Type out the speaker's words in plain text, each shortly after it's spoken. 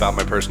about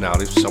my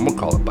personality. Some would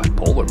call it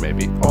bipolar,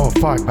 maybe. Oh,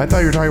 fuck. I thought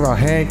you were talking about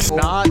Hanks.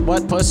 Not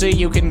what pussy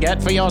you can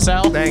get for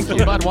yourself. Thank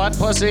you. But what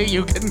pussy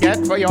you can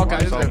get for your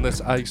There's cousin. on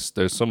this ice.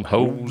 There's some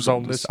hoes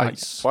on this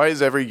ice. Why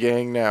is every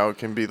gang now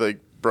can be like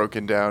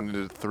broken down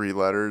into 3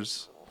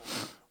 letters?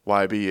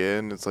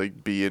 YBN, it's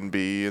like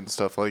B&B and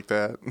stuff like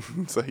that.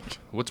 It's like,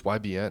 What's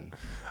YBN?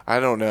 I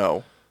don't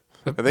know.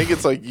 I think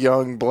it's like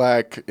young,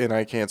 black, and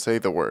I can't say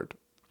the word.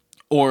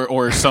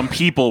 Or some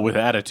people with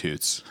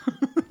attitudes.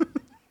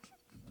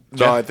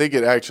 No, I think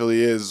it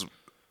actually is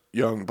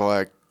young,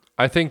 black.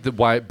 I think that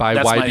by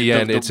That's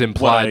YBN, the it's what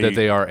implied I- that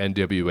they are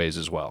NWAs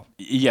as well.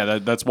 Yeah,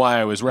 that's why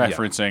I was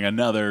referencing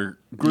another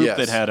group Yes.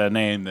 that had a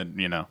name that,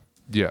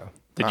 Yeah.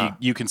 that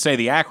you can say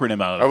the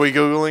acronym of. Are we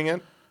Googling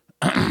it?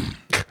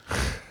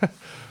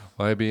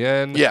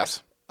 YBN.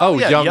 Yes. Oh,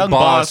 yeah, young, Young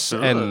boss,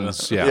 Boss.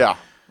 and yeah. Yeah.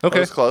 Okay. That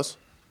was close.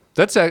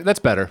 That's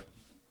better.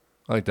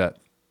 I like that.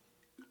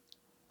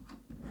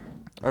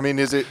 I mean,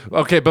 is it?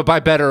 Okay, but by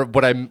better,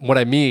 what I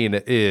mean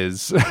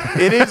is,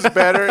 It is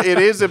better. It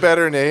is a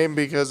better name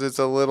because it's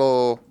a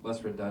little.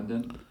 Less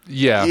redundant.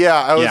 yeah.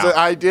 Yeah, Yeah.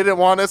 I didn't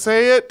want to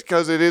say it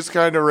because it is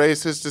kind of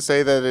racist to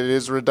say that it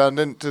is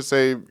redundant to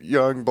say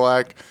young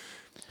black.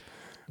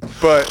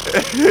 But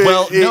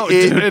Well, no,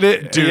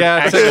 dude,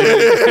 yeah, actually,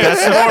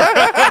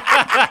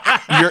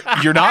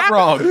 you're not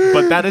wrong,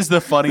 but that is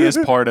the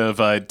funniest part of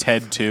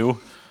Ted 2,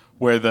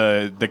 where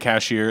the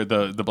cashier,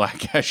 the black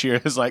cashier,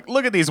 is like,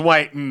 "Look at these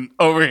white and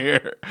over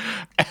here,"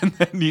 and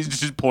then he's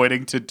just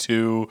pointing to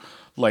 2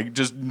 like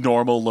just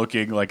normal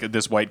looking like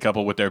this white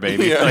couple with their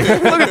baby. Yeah.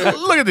 Like,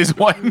 look at these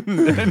white,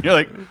 and you're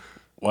like,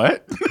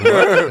 "What?"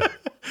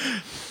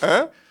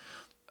 Huh?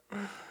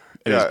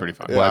 It is Yeah, pretty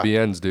funny. yeah.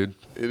 YBNs, dude.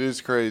 It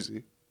is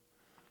crazy.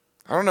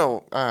 I don't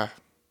know. I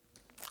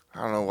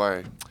don't know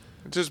why.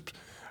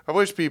 I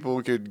wish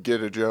people could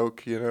get a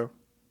joke. You know.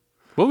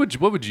 What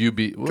would you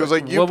be? 'Cause,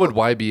 like, you what would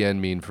put- YBN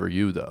mean for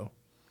you though?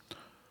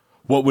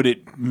 What would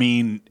it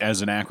mean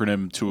as an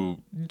acronym to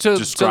To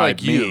describe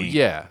like you, me?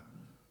 yeah.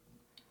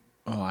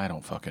 Oh, I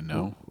don't fucking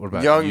know. What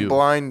about Young you?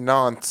 blind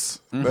nonce.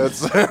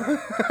 That's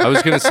I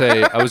was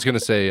gonna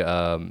say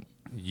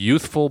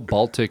youthful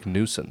Baltic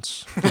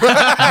nuisance.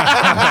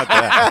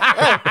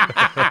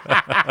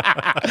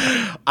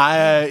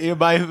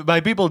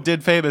 My people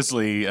did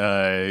famously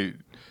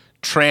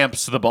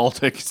tramps the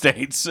Baltic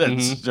states at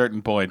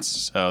certain points,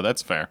 so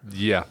that's fair.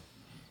 Yeah,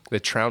 they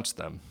trounced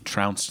them.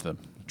 Trounced them.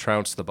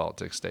 Trounced the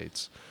Baltic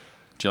states.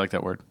 Do you like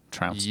that word?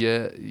 Trounced.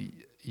 Yeah,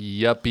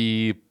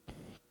 yuppie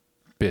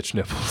bitch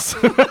nipples.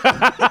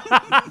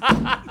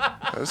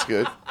 that's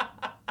good.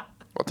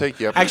 I'll take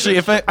you up. Actually,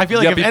 I feel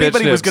like Yuppie if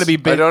anybody bitch was going to be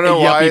nips. I don't know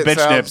why yuppie it bitch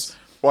sounds. nips.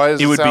 Why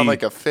does it it would sound be-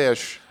 like a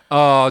fish?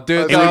 Oh,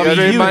 dude, It would be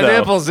dude, you, my though.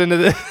 nipples into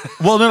this.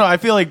 Well, no, I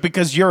feel like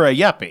because you're a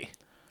yuppie.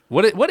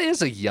 What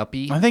is a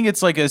yuppie? I think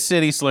it's like a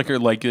city slicker,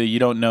 like you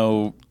don't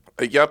know.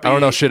 A yuppie. I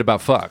don't know shit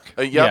about fuck.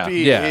 A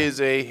yuppie Yeah. is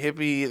a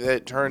hippie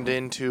that turned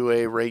into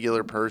a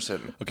regular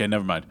person. Okay,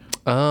 never mind.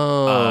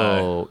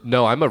 Oh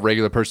no, I'm a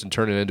regular person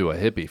turning into a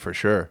hippie for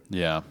sure.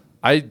 Yeah.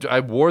 I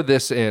wore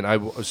this in I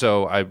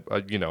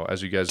you know,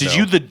 as you guys Did know,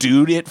 you the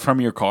dude it from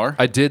your car?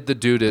 I did the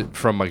dude it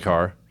from my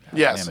car.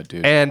 Yes. Damn it,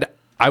 dude. And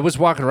I was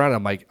walking around.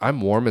 I'm like, I'm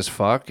warm as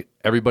fuck.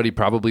 Everybody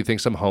probably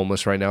thinks I'm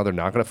homeless right now. They're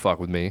not gonna fuck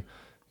with me,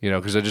 you know,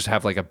 because I just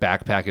have like a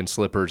backpack and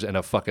slippers and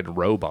a fucking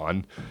robe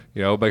on.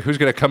 You know, like who's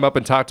gonna come up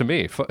and talk to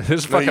me? This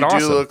is No, fucking you awesome.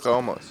 do look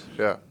homeless.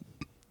 Yeah.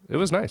 It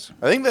was nice.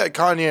 I think that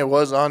Kanye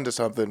was onto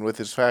something with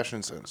his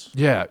fashion sense.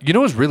 Yeah, you know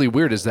what's really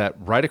weird is that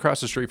right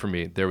across the street from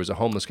me, there was a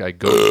homeless guy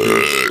going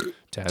through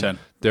 10. 10.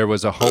 There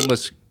was a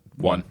homeless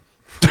 1.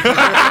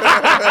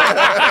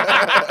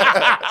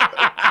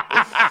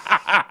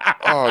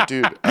 Oh,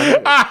 dude.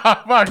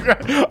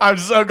 I'm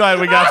so glad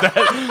we got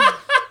that.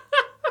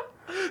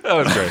 That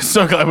was great.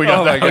 So glad we got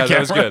Oh that. my god, on that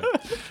was camera.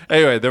 good.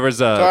 Anyway, there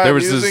was I'm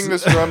this using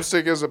this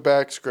drumstick as a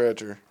back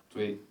scratcher.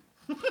 Sweet.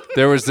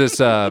 there was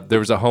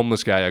a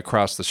homeless guy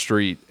across the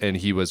street, and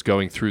he was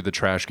going through the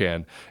trash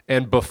can.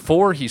 And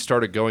before he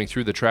started going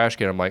through the trash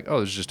can, I'm like, oh,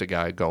 there's just a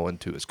guy going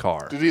to his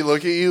car. Did he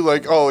look at you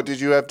like, oh, did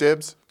you have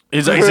dibs?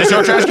 Is this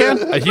your trash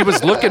can? He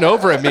was looking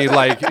over at me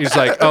like he's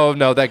like, oh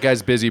no, that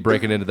guy's busy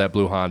breaking into that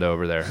blue Honda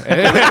over there.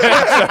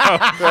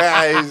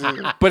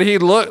 But he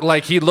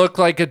looked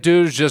like a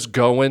dude just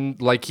going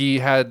like he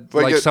had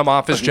Like like a- some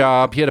office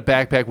job. He had a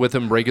backpack with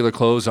him, regular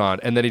clothes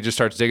on, and then he just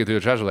starts digging through the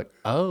trash. I was like,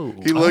 oh,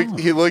 He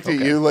looked at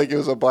you like it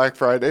was a Black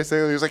Friday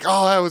sale. He was like,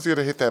 oh, I was going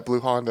to hit that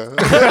blue Honda.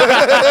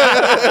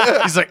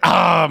 He's like,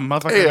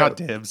 motherfucker Yeah. got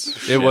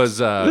dibs. it was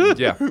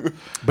yeah.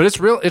 But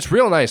it's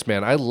real nice,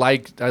 man. I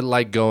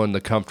like going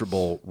the comfortable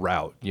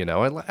route. You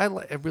know,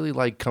 I really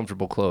like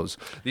comfortable clothes.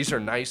 These are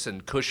nice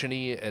and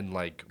cushiony and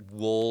like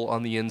wool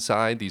on the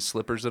inside. These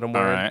slippers that I'm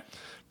wearing, right.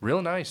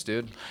 real nice,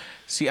 dude.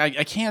 See, I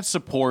can't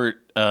support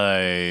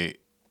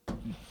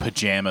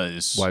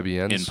pajamas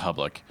YBNs? in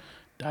public.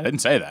 I didn't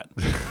say that.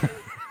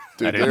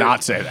 Dude, I did there-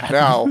 not say that.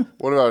 Now,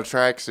 what about a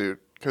tracksuit?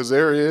 Because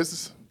there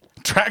is.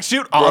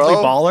 Tracksuit, oddly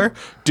Bro. baller,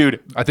 dude.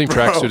 I think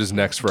tracksuit is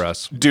next for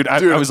us. Dude,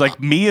 I was like,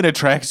 me in a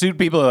tracksuit.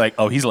 People are like,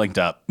 oh, he's linked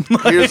up.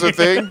 Here's the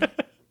thing.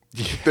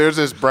 There's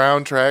this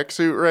brown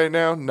tracksuit right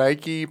now,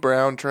 Nike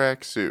brown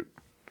tracksuit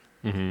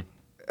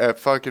at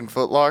fucking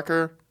Foot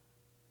Locker.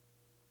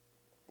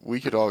 We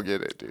could all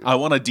get it, dude. I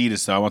want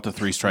Adidas though. I want the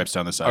 3 stripes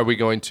down the side. Are we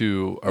going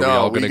to? Are we No,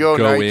 all we going to go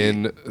go Nike.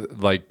 in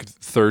like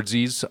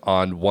thirdsies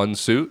on one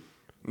suit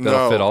that'll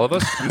No. fit all of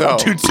us? No.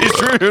 Dude,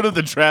 Sisterhood of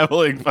the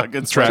Traveling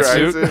fucking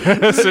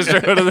Tracksuit.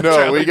 Sisterhood of the No,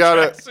 Traveling we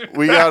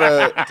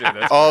gotta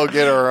Tracksuit. all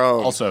get our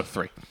own. Also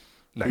 3.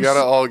 Nice. We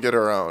gotta all get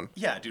our own.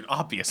 Yeah, dude,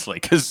 obviously,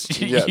 because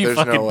Yeah, you there's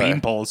no fucking way.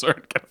 bean poles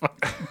aren't gonna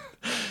fucking.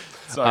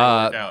 It's not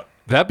gonna work out.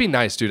 That'd be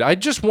nice, dude. I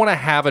just want to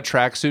have a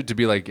tracksuit to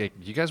be like, hey,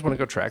 you guys want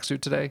to go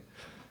tracksuit today?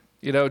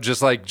 You know,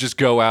 just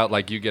go out.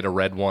 Like you get a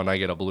red one, I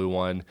get a blue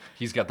one.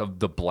 He's got the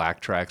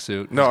black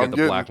tracksuit. No, He's I'm got the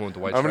getting, black one with the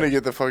white. I'm gonna stripe.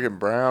 get the fucking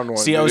brown one.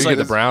 See, I dude. was You like,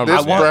 get the brown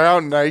This one.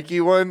 brown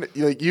Nike one,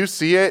 like you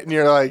see it and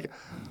you're like,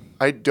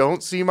 I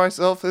don't see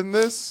myself in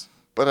this,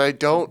 but I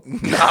don't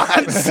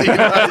not see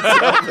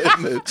myself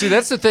in this. See,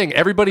 that's the thing.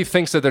 Everybody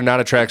thinks that they're not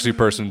a tracksuit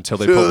person until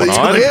they Till put one they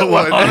on, get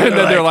one. and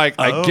then they're like,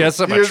 oh. I guess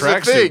I'm a Here's the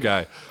tracksuit thing.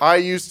 guy. I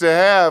used to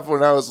have,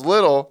 when I was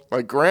little,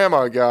 my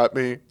grandma got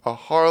me a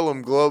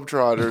Harlem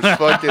Globetrotters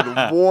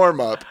fucking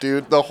warm up,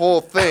 dude. The whole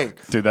thing.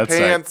 Dude, that's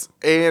sick. pants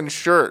and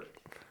shirt.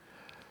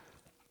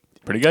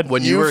 Pretty good.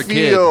 When you were a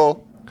kid,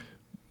 feel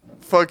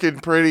fucking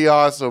pretty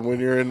awesome when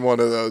you're in one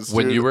of those.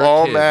 When dude. you were a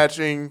all kid,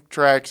 matching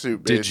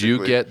tracksuit. did you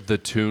basically. get the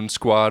Toon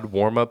Squad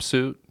warm up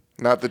suit?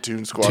 Not the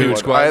Toon Squad? Toon one.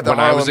 Squad. I had the When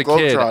I was a Harlem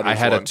kid, Globetrotters I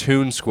had one. a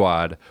Toon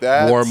Squad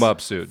That's warm up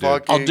suit, dude.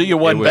 fucking I'll do you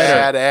one It was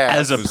better. badass.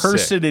 As a was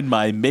person in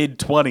my mid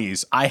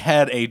 20s, I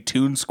had a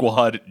Toon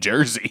Squad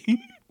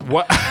jersey.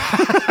 What?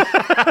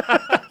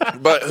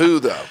 But who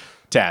though?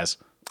 Taz.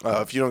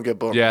 If you don't get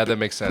Bill, Yeah, that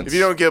makes sense. if you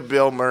don't get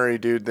Bill Murray,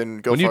 dude, then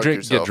go when you fuck get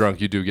yourself. drunk,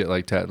 you do get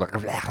like like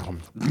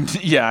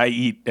Yeah, I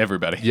eat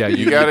everybody. yeah,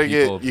 you gotta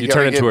get people, get- you you gotta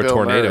turn get into a Bill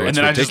tornado. Murray. It's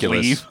And then I just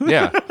ridiculous. leave.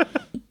 Yeah,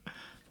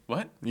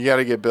 What? You got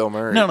to get Bill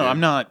Murray. No, no, dude. I'm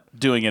not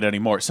doing it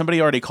anymore.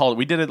 Somebody already called it.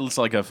 We did it. It's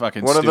like a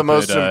fucking One of the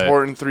most stupid,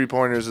 important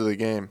 3-pointers of the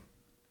game.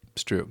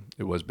 it's true.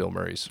 It was Bill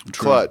Murray's.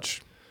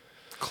 Clutch.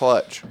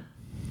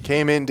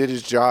 Came in, did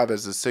his job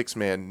as a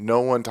 6-man. No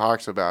one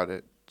talks about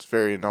it. It's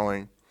very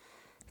annoying.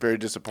 Very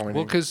disappointing.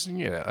 Well, because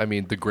I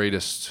mean, the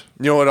greatest.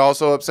 You know what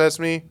also upsets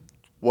me?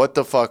 What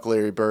the fuck,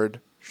 Larry Bird?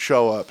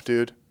 Show up,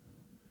 dude.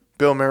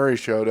 Bill Murray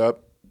showed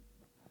up.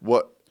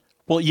 What?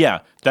 Well, yeah,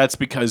 that's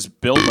because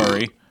Bill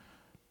Murray,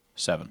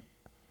 7.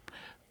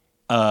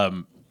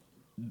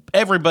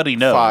 Everybody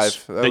knows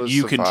 5. That that was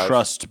you the can 5.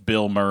 trust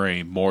Bill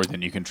Murray more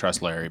than you can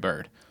trust Larry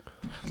Bird.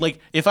 Like,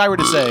 if I were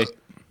to say,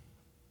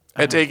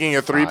 At taking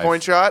a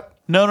 3-point shot?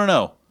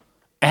 no,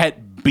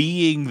 at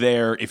being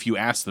there if you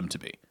ask them to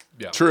be.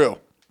 Yeah. True.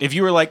 If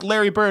you were like,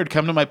 Larry Bird,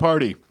 come to my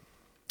party.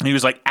 And he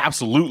was like,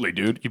 absolutely,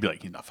 dude. You'd be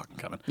like, he's not fucking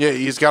coming. Yeah,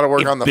 he's got to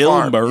work If on the Bill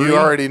farm. Murray- You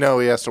already know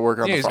he has to work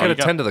on Yeah, the he's farm. got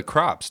to tend to the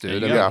crops,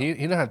 dude. There I you mean, go.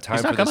 he don't have time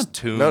He's for not this coming.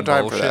 tune No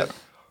time bullshit. for that.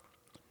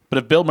 But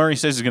if Bill Murray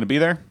says he's going to be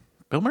there,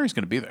 Bill Murray's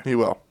going to be there. He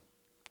will.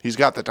 He's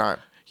got the time.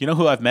 You know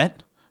who I've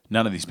met?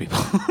 None of these people.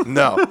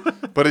 No,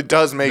 but it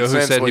does make You know who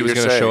sense said what he was you're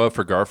going to saying. show up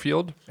for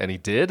Garfield, and he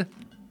did?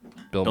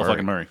 Bill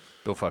fucking Murray.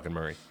 Bill fucking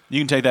Murray. You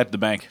can take that to the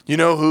bank. You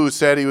know who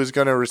said he was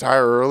going to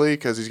retire early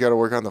because he's got to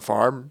work on the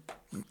farm?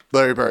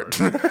 Larry Bird.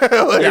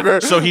 Larry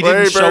Bird. so he didn't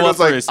Larry show Bird up was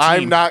for like, his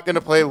I'm team." not going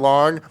to play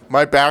long.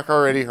 My back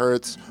already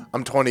hurts.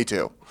 I'm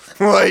 22.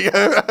 Like,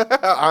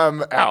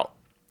 I'm out.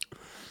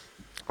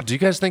 Do you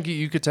guys think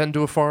you could tend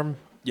to a farm?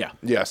 Yeah.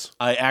 Yes.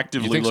 I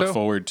actively think look so?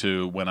 forward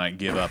to when I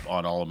give up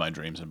on all of my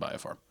dreams and buy a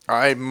farm.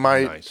 I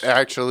might Nice.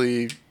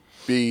 actually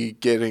be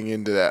getting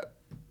into that.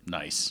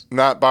 Nice.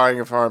 Not buying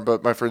a farm,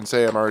 but my friend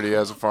Sam already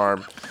has a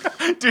farm.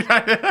 Dude,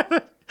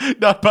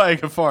 not buying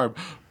a farm.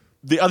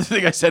 The other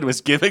thing I said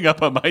was giving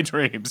up on my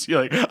dreams.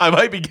 You're like, I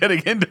might be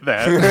getting into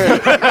that.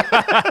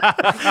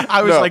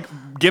 I was No. like,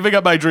 giving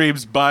up my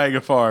dreams, buying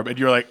a farm. And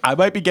you're like, I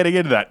might be getting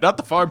into that. Not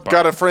the farm part.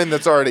 Got a friend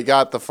that's already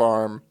got the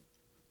farm.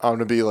 I'm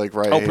gonna be like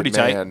right pretty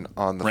tight. man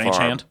on the Ranch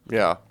farm. hand?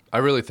 Yeah. I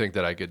really think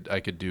that I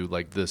could do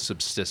like the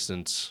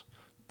subsistence.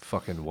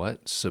 Fucking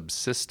what?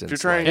 Subsistence. If you're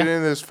trying life. to get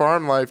into this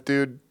farm life,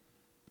 dude,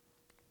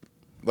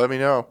 let me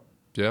know.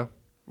 Yeah.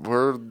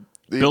 We're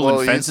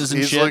Building fences and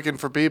he's shit? looking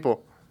for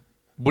people.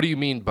 What do you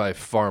mean by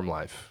farm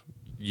life?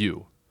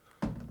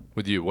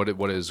 With you, what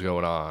is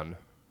going on?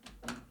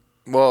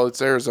 Well,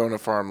 it's Arizona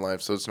farm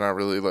life, so it's not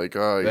really like,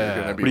 oh, you're Yeah.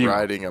 gonna What do be you-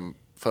 riding a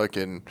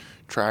fucking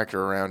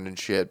tractor around and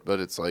shit. But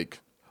it's like,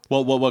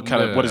 Well, what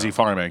kind No, of, what is he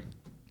farming?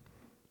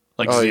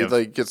 Like, oh, does he he have-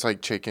 like gets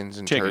like chickens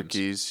and Chickens.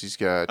 turkeys. He's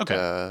got,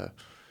 Okay.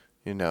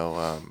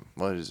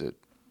 what is it?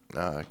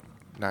 Not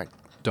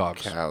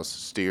Dogs. cows,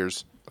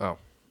 steers. Oh.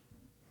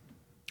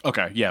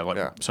 okay, yeah, like,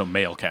 Yeah. so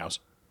male cows.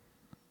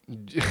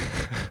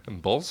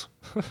 And bulls?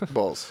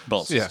 Bulls.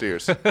 Bulls. Yeah.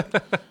 Steers.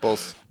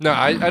 Bulls. No,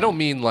 I don't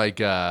mean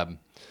like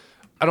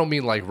I don't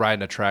mean like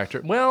riding a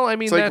tractor. Well, I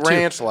mean It's like that too.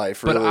 ranch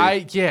life, But really. I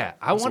That's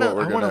want to what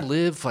we're I want to gonna-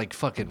 live like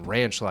fucking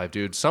ranch life,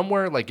 dude.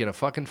 Somewhere like in a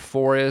fucking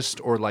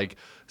forest or like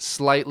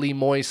slightly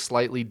moist,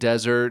 slightly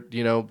desert,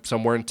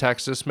 somewhere in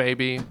Texas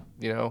maybe,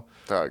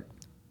 Dog.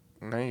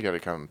 Now you gotta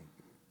come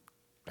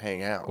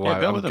hang out. Well, Yeah,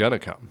 go I'm with him. gonna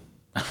come.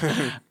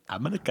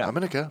 I'm gonna come. I'm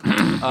gonna go.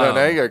 No,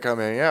 now you gotta come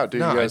hang out,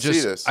 dude. No, you gotta I see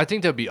this. I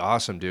think that'd be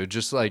awesome, dude.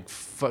 Just like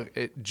fuck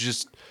it,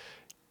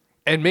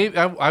 and maybe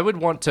I would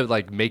want to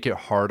like make it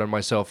hard on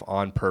myself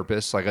on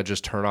purpose. Like I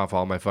just turn off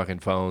all my fucking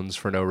phones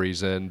for no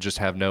reason, just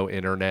have no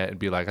internet, and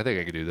be like, I think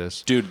I could do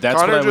this. Dude, that's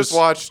Connor what I just was.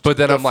 watched. But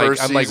then the I'm like-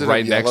 first I'm like season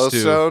right of next to-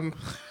 Yellowstone,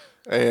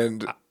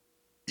 and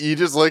you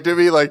just looked at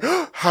me like,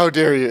 "How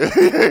dare you?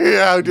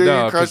 How dare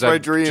No, you crush 'cause my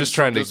I'm dreams?" just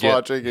trying to just get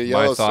watching a my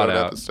Yellowstone thought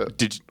out. episode.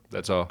 Did you,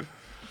 That's all.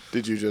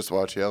 Did you just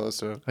watch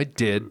Yellowstone? I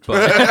did,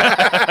 but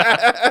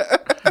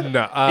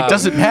no, it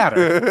doesn't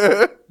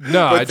matter.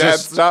 no. But I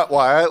that's just not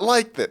why I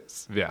like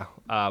this. yeah.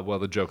 Well,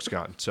 the joke's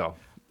gone. So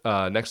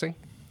next thing,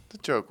 The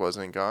joke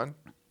wasn't gone.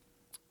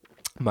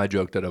 my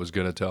joke that I was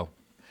gonna tell.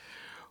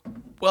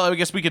 Well, I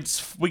guess we could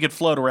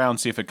float around,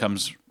 see if it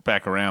comes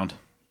back around.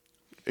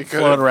 It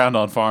Float around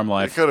on farm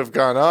life. could have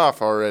gone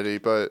off already,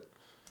 but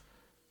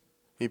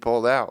he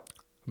pulled out.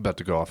 I'm about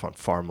to go off on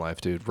farm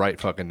life, dude. Right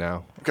fucking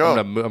now. Go.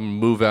 I'm gonna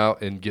move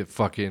out and get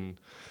fucking.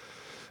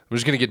 I'm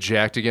just gonna get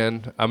jacked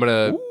again. I'm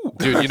gonna,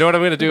 dude. You know what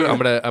I'm gonna do? I'm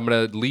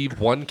gonna leave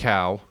one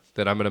cow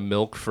that I'm gonna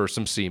milk for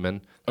some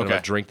semen. I'm Okay.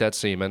 gonna drink that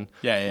semen.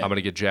 Yeah. I'm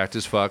gonna get jacked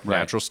as fuck. Right.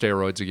 Natural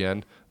steroids again.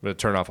 I'm gonna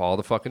turn off all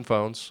the fucking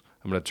phones.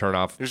 I'm gonna turn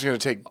off You're just gonna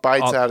take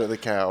bites out of the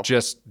cow.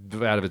 just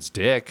out of its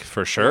dick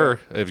for sure.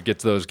 If it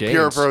gets those gains,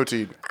 Pure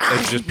protein.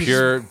 It's just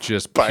pure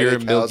bite pure a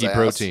cow's milky ass.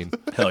 protein.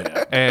 Hell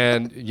yeah.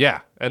 And yeah,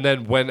 and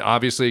then when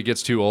obviously it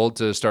gets too old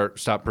to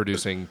stop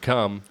producing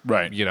cum,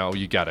 Right. You know,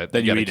 you gotta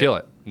you eat kill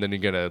it. And then you're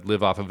gonna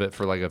live off of it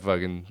for like a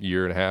fucking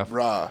year and a half.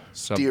 Raw.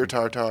 Steer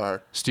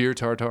tartare. Steer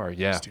tartare,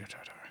 yeah.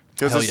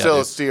 Because Hell it's yeah, still a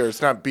dude. steer.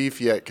 It's not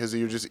beef yet because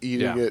you're just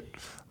eating Yeah. it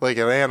like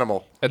an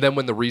animal. And then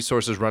when the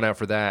resources run out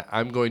for that,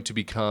 I'm going to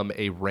become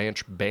a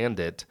ranch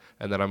bandit,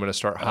 and then I'm gonna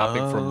start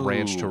hopping from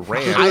ranch to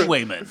ranch.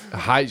 Highwayman.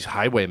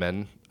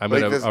 Highwayman. I'm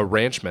Like gonna this- a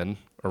ranchman,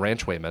 a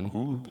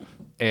ranchwayman.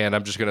 And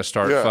I'm just gonna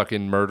start Yeah.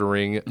 fucking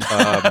murdering You're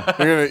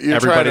trying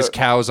everybody's to,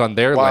 cows on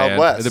their Wild land.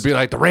 West. And they'll be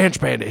like, the ranch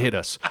bandit hit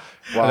us.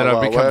 Wild, and then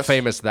I'll Wild become West.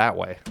 famous that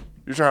way.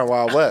 You're trying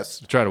Wild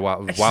West. Trying to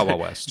Wild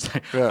West.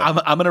 Yeah.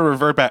 I'm gonna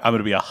revert back. I'm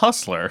gonna be a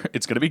hustler.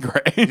 It's gonna be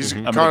great.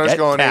 I'm gonna Connor's get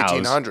going cows.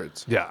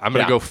 1800s. Yeah, I'm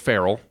gonna Yeah. go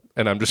feral,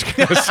 and I'm just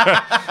gonna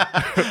start,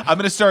 I'm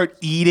gonna start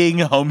eating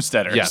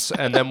homesteaders. yes.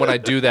 And then when I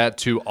do that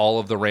to all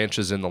of the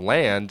ranches in the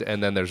land,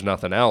 and then there's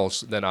nothing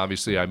else, then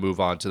obviously I move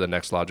on to the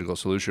next logical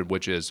solution,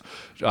 which is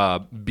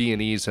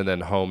B&Es and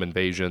then home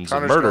invasions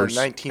Connor's and murders,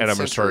 going and 19th I'm gonna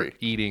century. start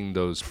eating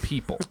those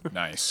people.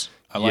 Nice.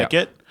 I like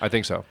Yeah, it. I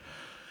think so.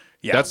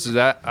 Yeah. That's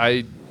that.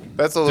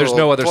 That's a little There's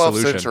no other 12th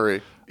solution.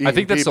 century. I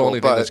think that's people, the only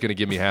thing but that's gonna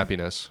give me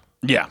happiness.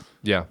 yeah.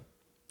 Yeah.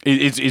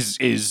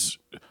 Is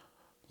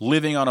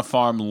living on a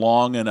farm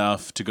long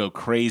enough to go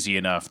crazy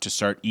enough to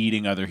start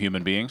eating other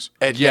human beings?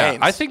 Ed Yeah,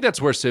 Gaines. I think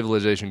that's where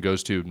civilization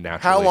goes to naturally.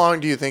 How long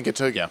do you think it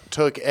took Yeah.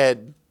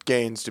 Ed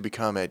Gaines to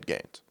become Ed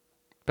Gaines?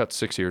 About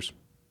 6 years.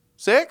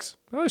 6?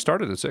 Well, I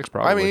started at 6,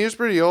 probably. I mean, he was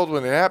pretty old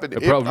when it happened.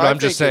 I'm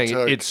just saying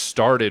took- it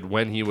started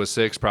when he was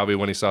 6, probably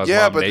when he saw his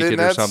Yeah, mom but then naked or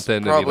that's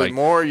something. probably and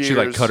he, more she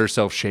like years. cut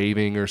herself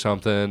shaving or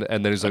something,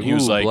 and then he's like, he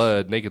was "Ooh, like-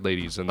 blood, naked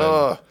ladies," and then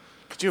Ugh.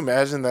 Could you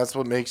imagine that's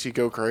what makes you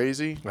go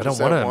crazy? I don't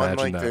Just want to that one,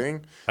 imagine like, that. thing?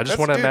 I just That's-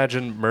 want to dude,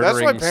 imagine That's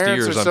murdering why parents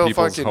steers are on so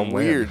people's fucking homeland.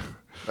 weird.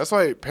 That's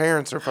why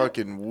parents are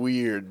fucking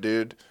weird,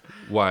 dude.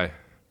 Why?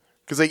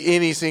 Because like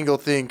any single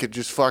thing could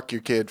just fuck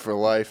your kid for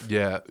life.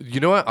 Yeah, you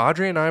know what?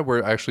 Audrey and I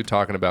were actually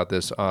talking about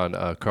this on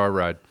a car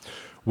ride,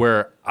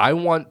 where I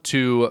want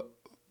to.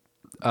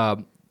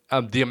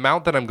 The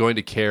amount that I'm going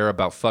to care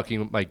about fucking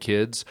with my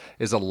kids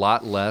is a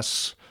lot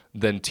less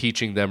than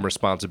teaching them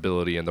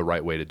responsibility and the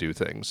right way to do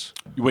things.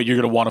 Wait, you're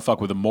gonna want to fuck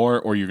with them more,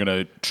 or you're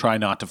gonna try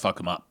not to fuck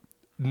them up?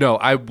 No,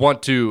 I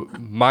want to.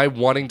 My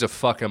wanting to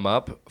fuck him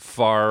up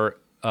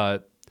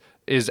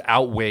is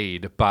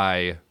outweighed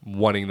by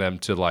wanting them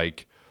to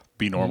like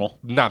Be normal.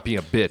 not be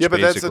a bitch. Yeah, but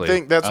basically. that's the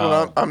thing. That's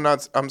what I'm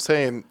not. I'm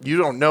saying you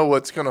don't know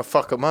what's gonna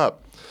fuck them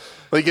up.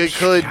 Like it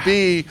could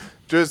be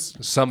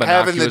just Some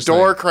having the innocuous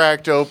door thing.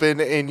 cracked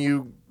open and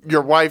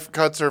your wife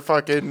cuts her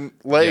fucking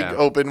leg Yeah.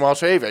 open while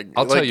shaving.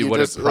 I'll Like, tell you what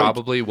just, it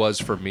probably was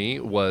for me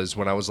was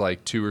when I was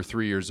like 2 or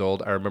 3 years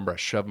old. I remember I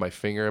shoved my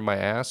finger in my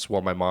ass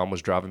while my mom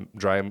was drawing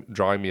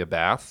me a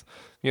bath,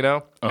 you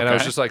know? And I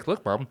was Okay. just like,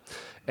 look, Mom.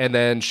 And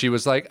then she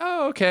was like,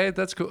 oh, okay,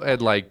 that's cool.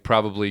 And like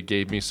probably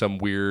gave me some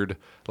weird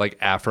like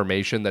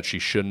affirmation that she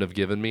shouldn't have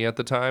given me at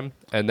the time.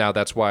 And now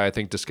that's why I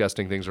think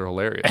disgusting things are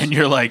hilarious. And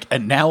you're like,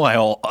 and now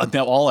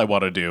all I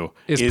want to do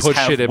Is is put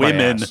have shit in my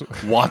women ass.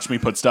 watch me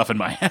put stuff in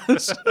my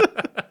ass.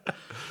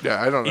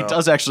 yeah, I don't know. It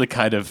does actually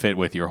kind of fit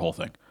with your whole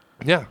thing.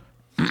 yeah.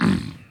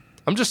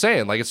 I'm just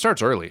saying, like, it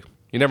starts early.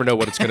 You never know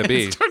what it's going to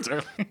be.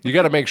 You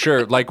got to make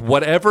sure, like,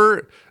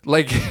 whatever,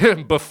 like,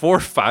 before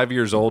 5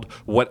 years old,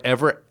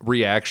 whatever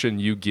reaction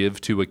you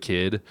give to a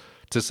kid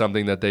to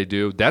something that they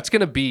do, that's going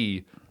to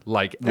be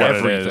like What it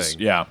everything. is,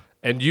 yeah.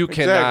 And you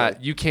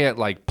can't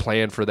like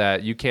plan for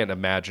that. You can't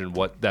imagine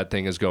what that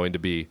thing is going to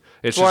be.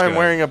 It's That's why just I'm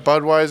wearing a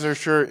Budweiser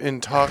shirt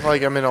and talk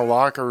like I'm in a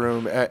locker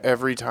room at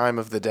every time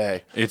of the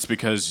day. It's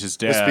because his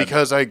dad. It's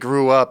because I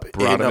grew up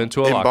Brought him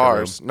into a in locker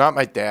bars. room. Not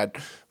my dad,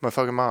 my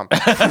fucking mom.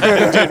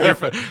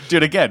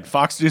 Dude, again,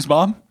 Fox News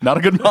mom, not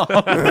a good mom.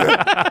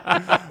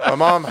 My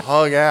mom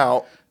hung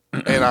out,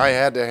 and I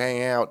had to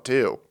hang out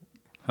too.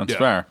 That's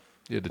fair.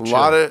 You had to A chill.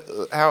 lot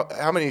of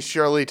how many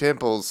Shirley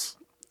Temples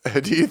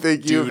do you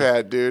think you've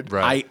had, dude?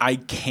 Right. I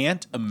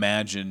can't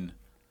imagine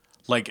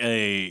like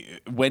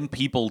when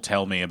people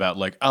tell me about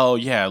like, oh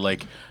yeah,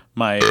 like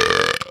my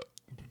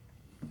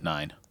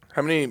 9.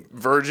 How many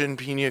virgin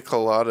pina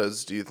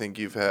coladas do you think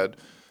you've had?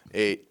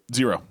 8.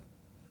 0.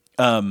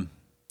 Are you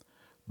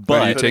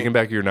But taking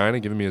back your 9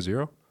 and giving me a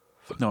 0?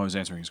 no, I was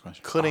answering his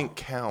question. Couldn't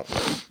count.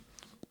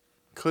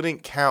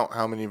 Couldn't count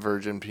how many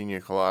virgin pina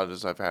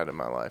coladas I've had in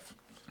my life.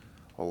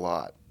 A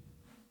lot.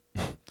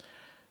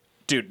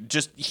 Dude,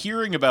 just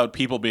hearing about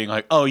people being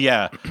like, oh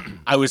yeah,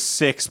 I was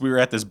 6, we were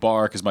at this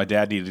bar because my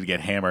dad needed to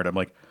get hammered. I'm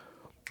like,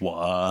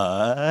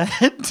 what?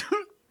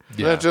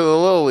 Yeah. To the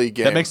Little League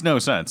game. That makes no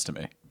sense to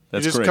me.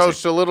 That's you just crazy.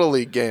 coached a Little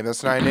League game.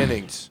 That's 9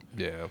 innings.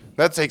 Yeah.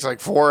 That takes like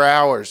 4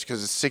 hours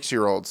because it's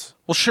 6-year-olds.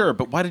 Well, sure,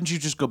 but why didn't you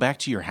just go back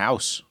to your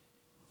house?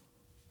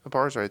 The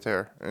bar's right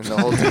there, and the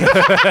whole team,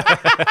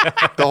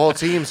 the whole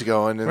team's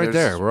going. And Right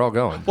there. We're all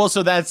going. Well,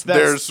 so that's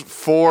There's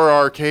 4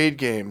 arcade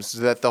games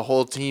that the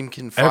whole team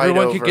can fight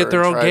Everyone over could get their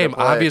and own try to game.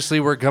 play. Obviously,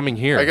 we're coming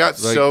here. I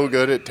got Like, so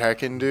good at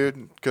Tekken,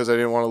 dude, because I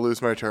didn't want to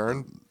lose my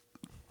turn.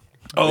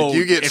 oh, Like,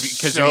 you get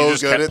because so you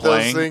just good kept at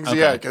playing? those things. Okay.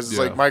 Yeah, because it's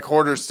Yeah. like my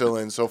quarter's still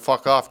in, so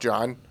fuck off,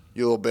 John,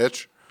 you little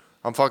bitch.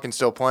 I'm fucking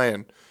still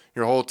playing.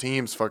 Your whole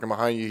team's fucking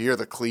behind you. You hear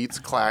the cleats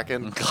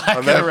clacking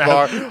on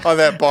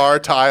that bar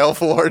tile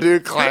floor,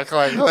 dude. Clack,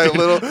 clack, like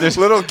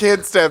little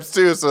kid steps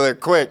too, so they're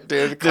quick,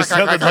 dude. There's Clack,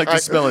 nothing clack, like clack,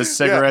 the smell of clack.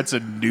 cigarettes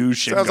and new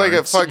shit. Sounds like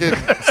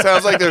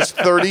sounds like there's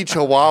 30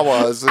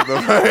 chihuahuas in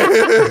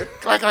the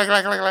clack, clack,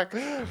 clack, clack,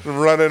 clack,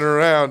 running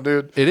around,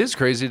 dude. It is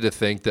crazy to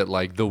think that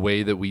like the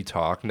way that we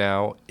talk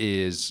now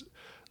is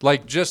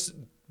like just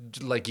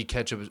like you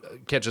catch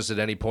us at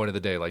any point of the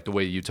day, like the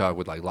way you talk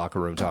with like locker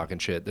room talk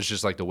and shit. That's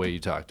just like the way you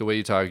talk. The way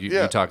you talk,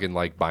 you talk in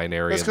like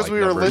binary. That's and, because like, we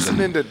were numbers and-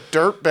 listening to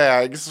dirt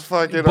bags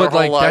fucking our But whole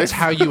like life. that's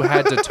how you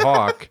had to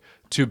talk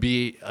to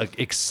be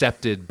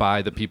accepted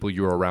by the people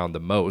you were around the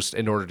most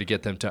in order to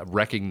get them to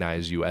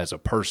recognize you as a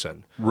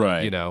person.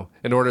 Right. You know,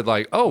 in order to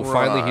like, oh,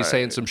 finally he's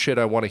saying Right. some shit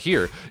I want to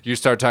hear. You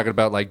start talking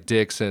about like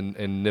dicks and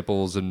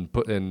nipples and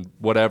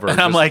whatever. And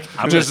I'm like,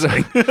 I'm just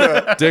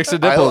dicks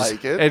and I nipples.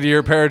 like it. And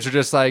your parents are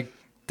just like,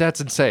 that's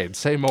insane.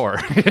 Say more.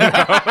 You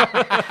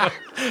know?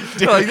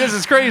 You're like, this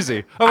is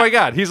crazy. Oh my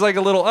God. He's like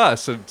a little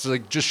us. And it's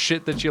like just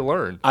shit that you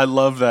learn. I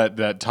love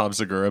that Tom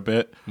Segura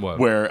bit What?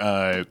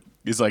 where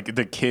he's like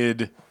the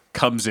kid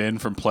comes in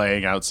from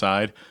playing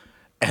outside,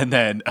 and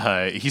then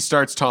he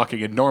starts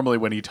talking. And normally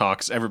when he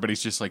talks,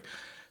 everybody's just like,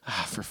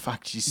 for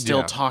fuck, he's still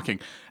Yeah. talking.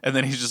 And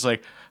then he's just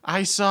like,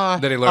 I saw.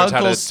 Then he learns how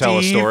Uncle to tell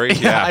a Steve, story.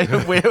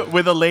 Yeah.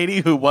 with a lady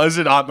who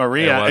wasn't Aunt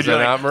Maria. It And wasn't you're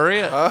like, Aunt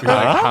Maria. You're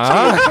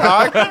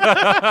like,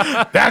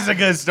 huh? that's a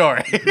good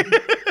story.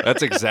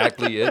 That's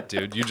exactly it,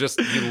 dude. You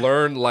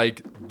learn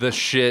like the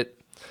shit.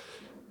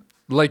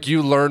 Like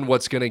you learn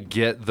what's gonna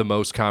get the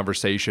most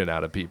conversation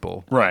out of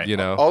people, Right. You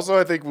know, Also,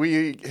 I think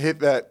we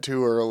hit that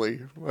too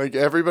early. Like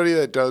everybody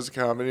that does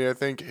comedy, I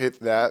think hit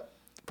that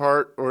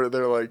part where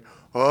they're like,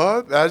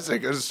 "Oh, that's a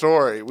good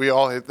story." We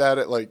all hit that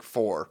at like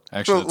 4.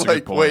 Actually, that's a like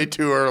good point. way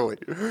too early.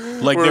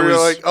 Like where there we're was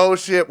like, "Oh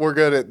shit, we're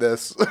good at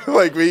this."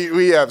 Like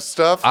we have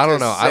stuff. I don't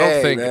to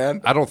know. say,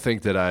 man. I don't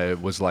think that I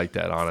was like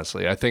that.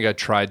 Honestly, I think I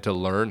tried to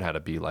learn how to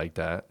be like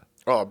that.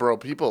 Oh, bro,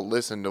 people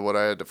listen to what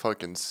I had to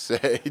fucking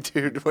say,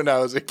 dude, when I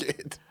was a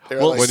kid. They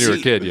were Well, like, When you were a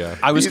See, kid, yeah.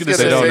 I was He's going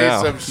to gonna say,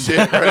 don't say now. some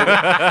shit.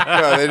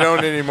 Right? No, they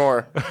don't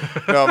anymore.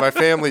 No, my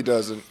family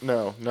doesn't.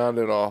 No, not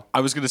at all.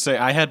 I was going to say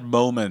I had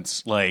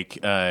moments like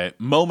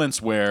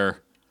moments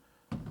where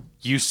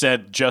you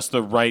said just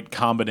the right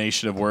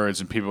combination of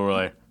words and people were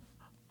like,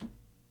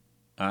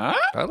 huh?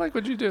 I like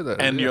what you do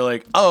there. And you're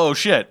like, oh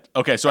shit.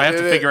 Okay, so I have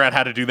to did it. figure out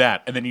how to do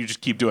that. And then you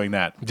just keep doing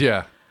that.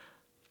 yeah.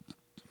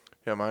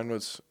 Yeah, mine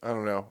was, I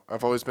don't know.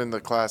 I've always been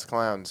the class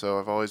clown, so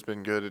I've always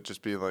been good at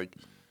just being like,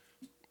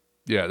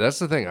 Yeah, that's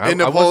the thing. and I wasn't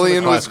the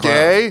Napoleon class was clown.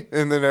 gay,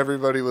 and then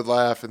everybody would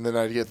laugh, and then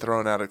I'd get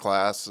thrown out of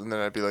class, and then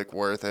I'd be like,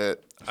 worth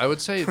it. I would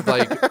say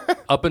like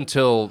up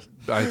until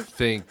I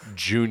think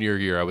junior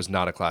year, I was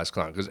not a class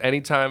clown because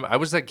anytime I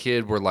was that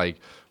kid where like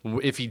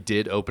if he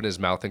did open his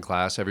mouth in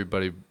class,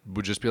 everybody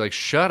would just be like,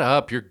 "Shut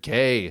up, you're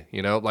gay,"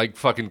 you know. Like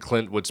fucking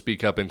Clint would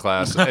speak up in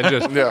class, and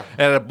just Yeah.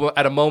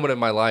 at a moment in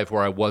my life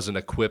where I wasn't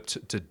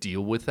equipped to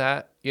deal with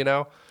that, you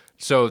know.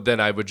 So then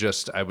I would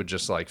just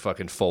like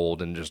fucking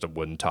fold and just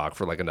wouldn't talk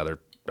for like another,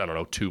 I don't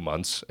know, 2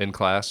 months in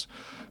class.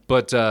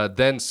 But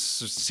then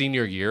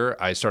senior year,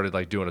 I started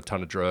like doing a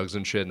ton of drugs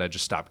and shit, and I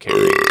just stopped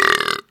caring.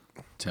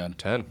 10.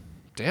 10.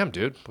 Damn,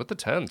 dude, with the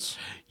tens.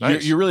 You're,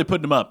 Nice. you're really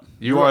putting them up.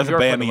 You You are are the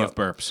putting Bammy them of up.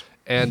 burps.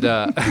 And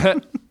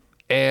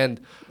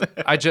and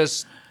I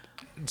just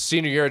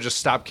senior year, I just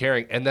stopped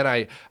caring. And then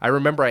I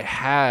remember I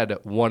had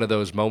one of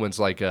those moments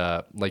like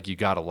you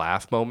gotta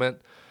laugh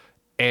moment.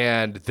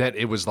 And then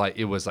it was like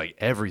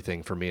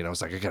everything for me, and I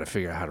was like, I gotta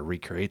figure out how to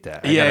recreate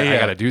that. I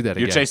gotta do that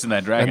again. You're chasing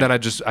that dragon.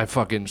 And then I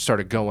fucking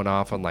started going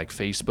off on like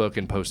Facebook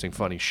and posting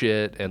funny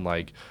shit and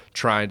like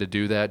trying to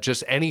do that,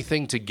 just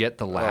anything to get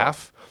the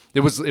laugh.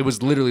 It was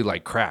literally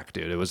like crack,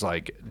 dude. It was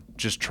like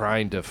just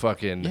trying to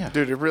fucking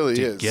Dude, it really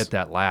is. get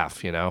that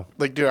laugh, you know?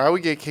 Like, dude, I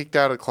would get kicked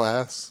out of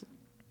class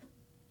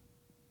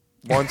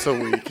once a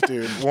week,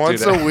 dude.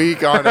 Once a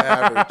week on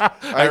average.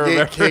 I'd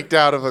get kicked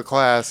out of a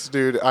class,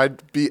 dude.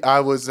 I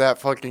was that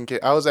fucking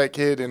kid. I was that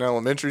kid in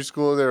elementary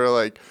school. They were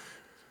like,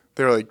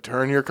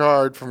 turn your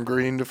card from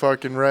green to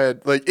fucking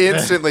red. Like,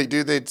 instantly,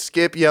 dude. They'd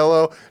skip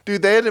yellow.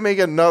 Dude, they had to make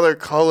another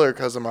color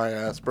because of my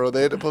ass, bro.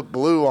 They had to put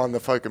blue on the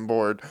fucking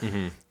board.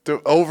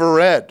 Over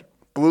red.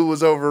 Blue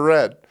was over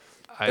red.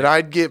 And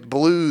I'd get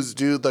blues,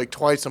 dude, like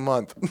twice a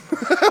month.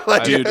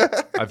 Dude,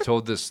 I've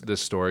told this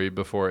story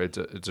before. It's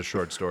a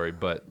short story,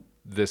 but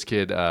this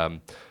kid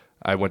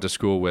I went to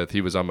school with,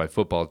 he was on my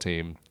football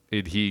team.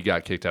 He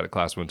got kicked out of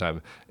class one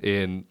time,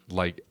 and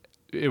like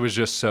it was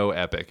just so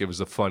epic. It was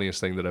the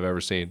funniest thing that I've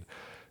ever seen.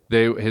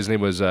 His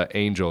name was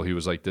Angel. He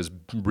was like this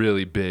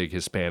really big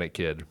Hispanic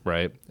kid,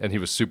 right? And he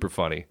was super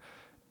funny.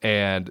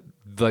 And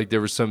like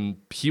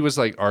he was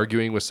like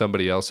arguing with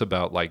somebody else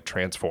about like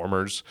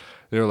Transformers.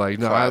 They were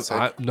like, I'm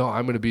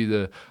gonna be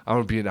an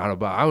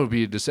Autobot. I'm gonna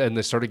be this, and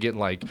they started getting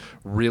like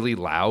really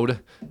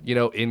loud, you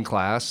know, in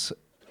class.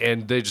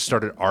 And they just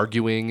started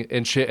arguing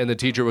and shit. And the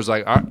teacher was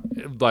like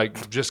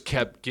just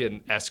kept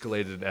getting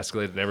escalated.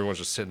 And everyone's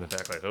just sitting in the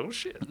back like, oh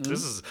shit,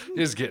 this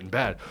is getting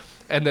bad.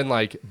 And then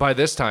like by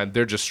this time,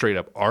 they're just straight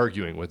up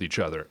arguing with each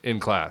other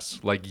in class,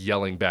 like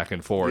yelling back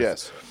and forth.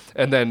 Yes.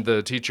 And then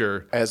the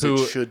teacher, it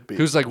should be,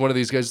 who's like one of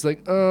these guys, is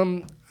like,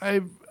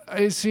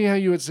 I see how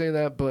you would say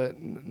that, but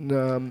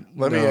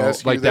let me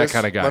ask you like this. that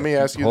kind of guy. Let me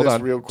ask you Hold this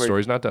on. real quick.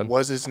 Story's not done.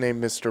 Was his name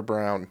Mr.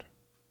 Brown?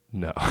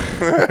 No.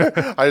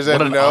 I just had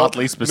to an know.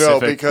 oddly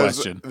specific because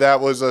question.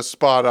 That was a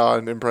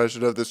spot-on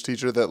impression of this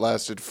teacher that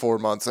lasted 4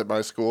 months at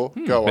my school.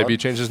 Go Maybe on. he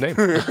changed his name.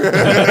 He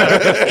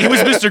was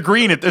Mr.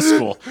 Green at this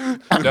school.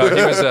 No,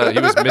 he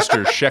was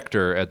Mr.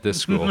 Schechter at this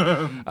school.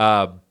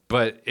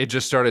 But it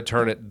just started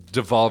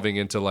devolving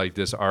into like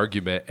this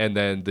argument, and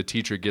then the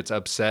teacher gets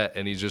upset,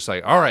 and he's just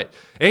like, "All right,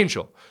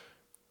 Angel,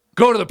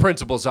 go to the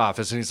principal's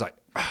office." And he's like,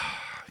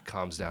 he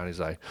calms down. He's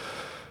like,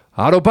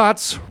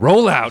 "Autobots,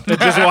 roll out," and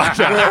just walks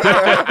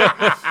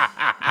out.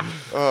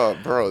 Oh,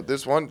 bro,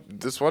 this one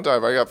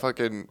time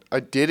I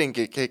didn't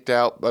get kicked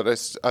out, but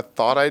I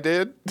thought I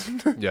did.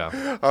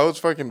 Yeah. I was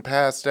fucking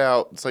passed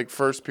out. It's like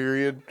first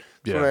period.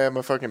 That's when Yeah. I had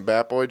my fucking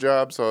bat boy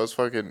job, so I was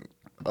fucking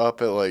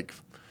up at like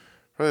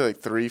probably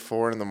like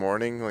 3-4 in the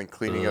morning, like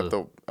cleaning up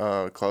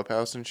the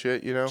clubhouse and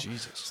shit, you know.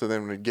 Jesus. So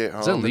then we'd get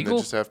home that and legal?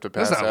 then just have to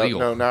That's pass not out. legal.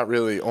 No, not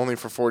really. Only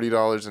for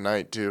 $40 a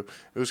night too.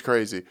 It was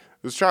crazy. It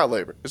was child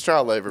labor. It's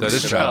child labor. That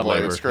is being a child bat boy.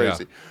 labor, It's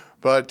crazy. yeah.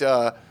 But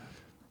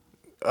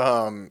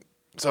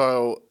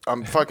so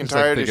I'm fucking He's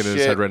like tired thinking of in shit.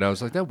 his head right now.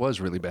 It's like that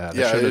was really bad.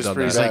 Yeah, I it shouldn't is have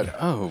done pretty that. bad.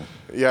 Oh,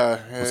 Yeah,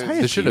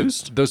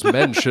 Those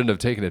men shouldn't have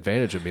taken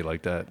advantage of me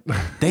like that.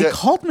 they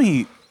called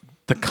me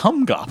the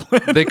cum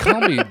goblin. They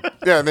call me.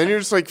 yeah. And then you're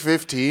just like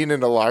 15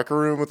 in a locker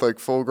room with like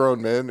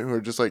full-grown men who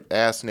are just like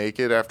ass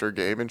naked after a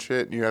game and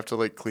shit, and you have to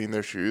like clean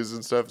their shoes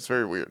and stuff. It's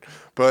very weird.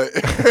 But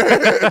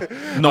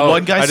And the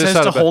one guy I just says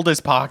thought to about- hold his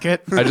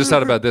pocket. I just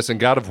thought about this. In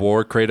God of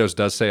War, Kratos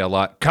does say a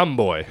lot, "Come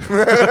boy." He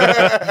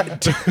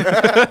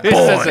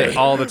says it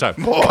all the time.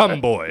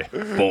 Come boy.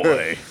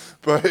 Boy.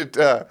 But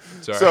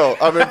Sorry. so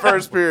I'm in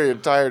first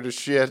period, tired as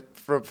shit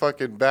from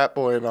fucking bat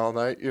boying all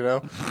night, you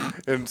know.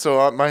 And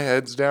so my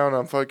head's down,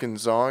 I'm fucking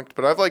zonked.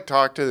 But I've like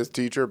talked to this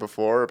teacher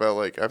before about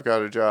like I've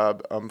got a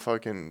job, I'm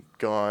fucking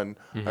gone.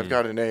 I've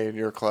got an A in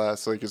your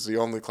class, like it's the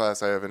only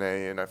class I have an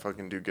A in. I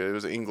fucking do good. It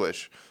was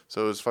English,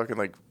 so it was fucking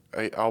like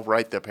I'll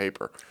write the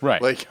paper.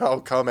 Right. Like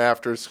I'll come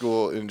after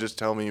school and just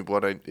tell me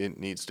what it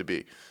needs to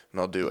be, and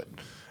I'll do it.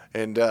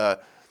 And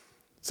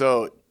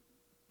so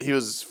he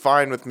was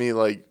fine with me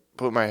like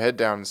put my head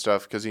down and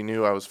stuff because he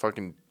knew I was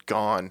fucking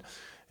gone.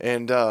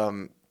 And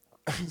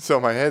so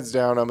my head's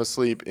down, I'm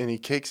asleep, and he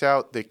kicks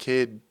out the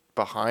kid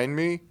behind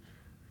me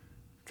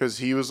because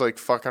he was like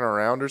fucking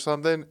around or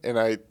something. And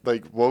I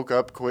like woke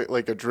up quick,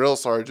 like a drill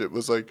sergeant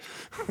was like,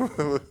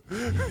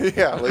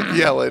 yeah, like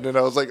yelling. And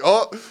I was like,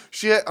 oh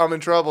shit, I'm in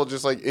trouble,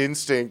 just like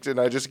instinct. And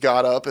I just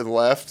got up and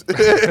left,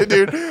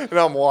 dude. And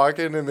I'm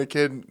walking, and the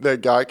kid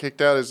that got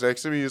kicked out is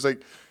next to me. He was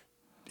like,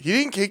 he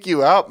didn't kick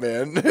you out,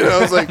 man. And I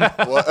was like,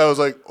 what? I was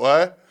like,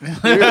 what? He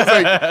was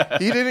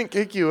like, he didn't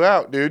kick you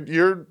out, dude.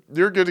 You're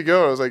good to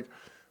go. I was like,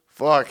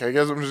 fuck, I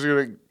guess I'm just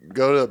gonna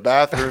go to the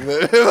bathroom.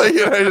 Like,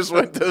 and I just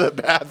went to the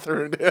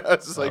bathroom. I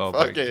was just like, Oh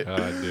fuck my it.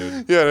 God,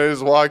 dude. Yeah, and I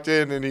just walked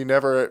in, and he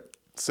never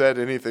said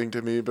anything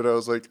to me. But I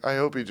was like, I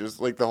hope he just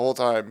like the whole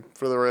time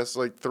for the rest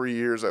like 3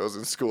 years I was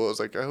in school. I was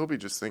like, I hope he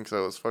just thinks I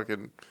was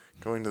fucking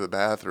going to the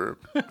bathroom.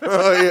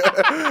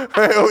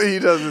 I hope he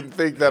doesn't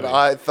think that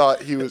I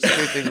thought he was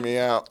kicking me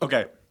out.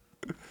 Okay.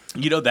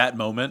 You know that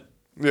moment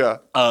Yeah.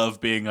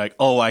 of being like,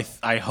 oh,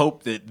 I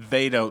hope that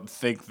they don't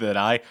think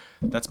that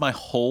that's my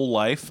whole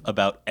life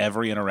about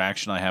every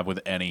interaction I have with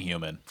any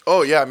human.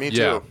 Oh yeah, me too.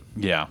 Yeah.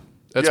 Yeah.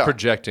 That's Yeah.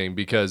 projecting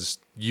because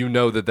you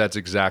know that that's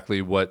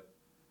exactly what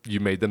you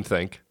made them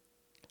think.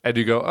 And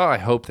you go, oh, I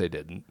hope they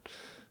didn't.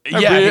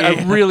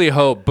 I really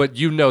hope, but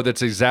you know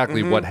that's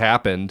exactly what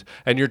happened.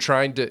 And you're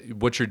trying to,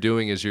 what you're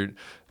doing is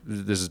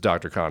this is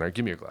Dr. Connor.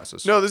 Give me your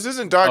glasses. No, this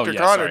isn't Dr. Oh, yeah,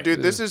 Connor, sorry.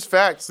 dude. This is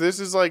facts. This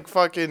is like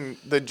fucking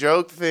the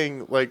joke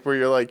thing, like where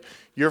you're like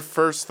your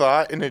first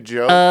thought in a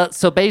joke.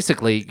 So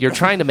basically, you're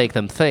trying to make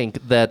them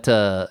think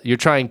that you're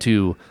trying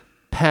to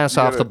pass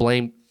off the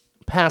blame.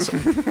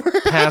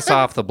 Pass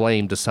off the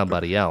blame to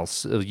somebody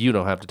else. You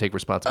don't have to take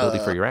responsibility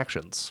for your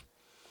actions.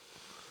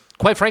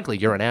 Quite frankly,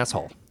 you're an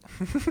asshole.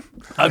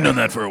 I've known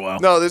that for a while.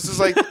 No, this is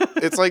like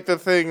it's like the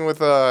thing with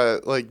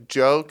like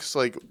jokes,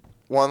 like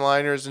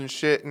one-liners and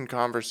shit in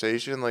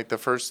conversation. Like the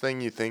first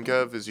thing you think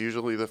of is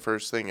usually the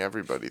first thing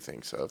everybody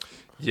thinks of.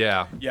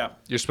 Yeah. Yeah.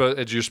 You're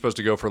supposed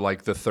to go for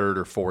like the third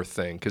or fourth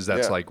thing because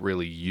that's Yeah. like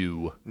really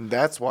you. And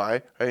that's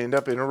why I end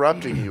up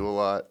interrupting you a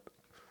lot.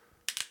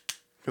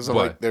 Because I'm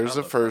Why? like, there's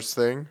the first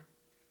thing.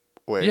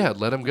 Wait. Yeah,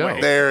 let him go.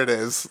 There it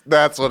is.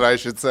 That's what I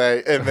should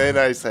say. And then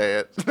I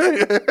say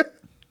it.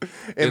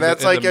 And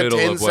that's like a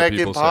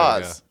 10-second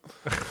pause.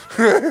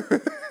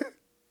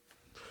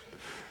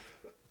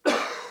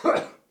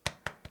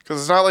 Because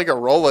it's not like a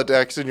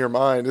Rolodex in your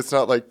mind. It's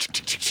not like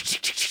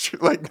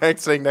like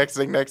next thing, next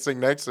thing, next thing,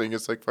 next thing.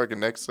 It's like fucking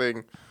next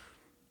thing.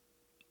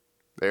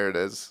 There it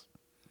is.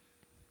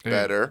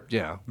 Better.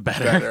 Yeah.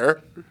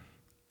 Better.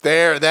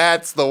 There,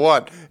 that's the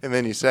one. And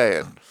then you say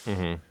it.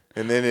 And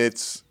then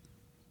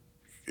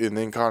and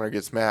then Connor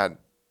gets mad.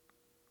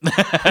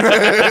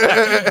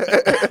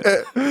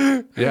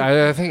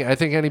 Yeah, I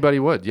think anybody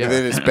would. Yeah. And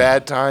then it's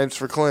bad times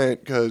for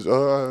Clint because I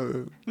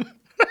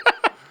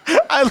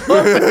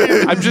love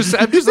it. I'm just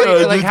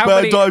like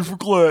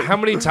for how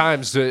many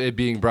times it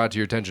being brought to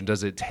your attention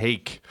does it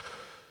take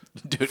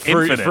Dude,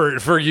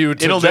 for you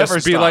to It'll just never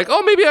be stop. like,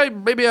 oh,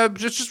 maybe I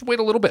just wait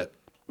a little bit.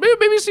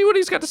 Maybe see what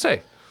he's got to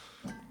say.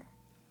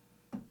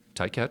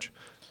 Tight catch.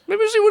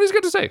 Maybe see what he's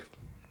got to say.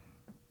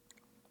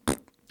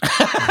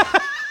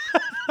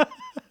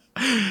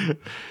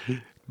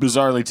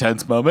 Bizarrely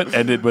tense moment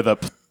ended with a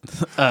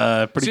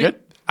pretty See, good.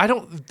 I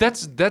don't.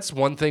 That's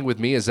one thing with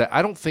me is that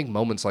I don't think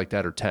moments like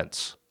that are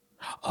tense.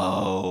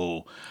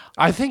 Oh,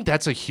 I think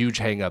that's a huge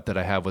hang up that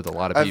I have with a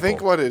lot of I people.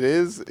 think what it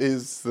is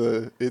it's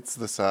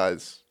the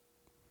size.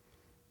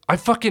 I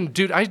fucking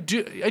dude, I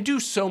do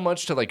so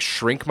much to like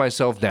shrink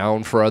myself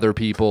down for other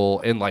people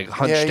and like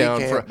hunch Yeah, you down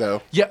can't, for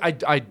though. Yeah,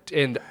 I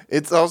and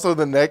It's also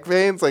the neck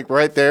veins, like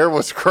right there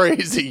was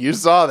crazy. You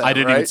saw that. I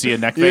didn't even right? see a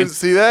neck You vein, didn't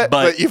see that,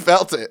 but- but you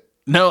felt it.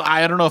 no,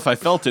 I don't know if I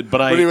felt it,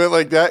 but When he I went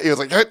like that, he was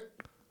like, "It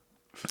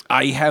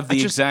I have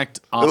the exact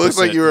opposite. looks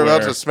like you were about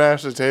where- to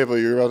smash the table.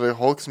 You were about to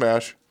Hulk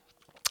smash."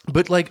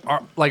 but like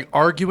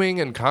arguing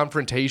and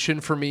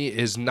confrontation for me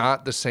is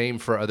not the same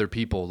for other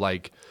people.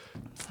 Like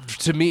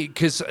to me,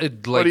 because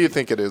like, What do you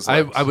think it is?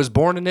 Lex? I was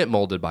born in it,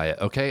 molded by it.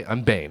 Okay,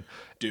 I'm Bane.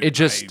 Dude, It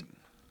just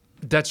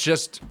that's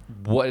just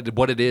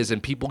what it is,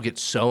 and people get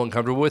so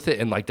uncomfortable with it,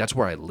 and like that's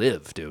where I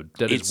live, dude.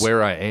 That is It's-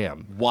 where I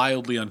am.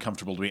 wildly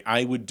uncomfortable to me.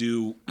 I would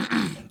do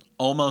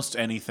almost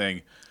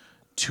anything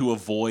to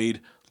avoid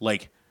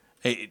like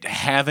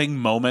having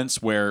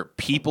moments where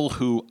people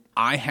who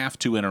I have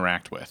to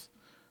interact with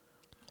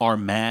are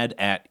mad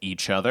at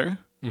each other.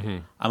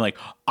 I'm like,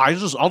 I'll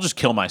just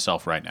kill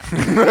myself right now.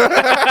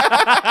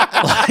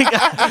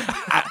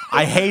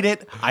 I hate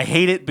it. I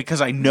hate it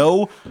because I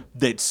know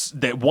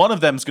that one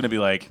of them's going to be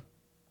like,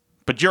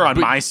 but you're on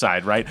my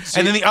side, right?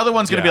 And then the other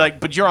one's going to be yeah. like,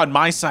 but you're on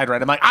my side,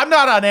 right? I'm like, I'm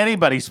not on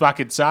anybody's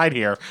fucking side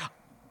here.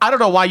 I don't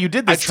know why you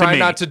did I this try to me.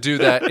 not to do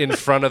that in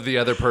front of the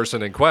other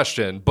person in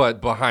question, but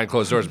behind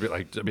closed doors, be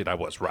like, I mean, I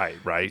was right?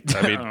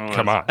 I mean,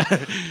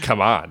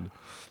 come on.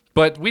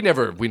 But we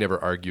never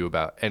argue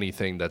about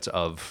anything that's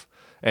of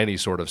any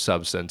sort of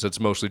substance. It's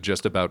mostly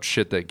just about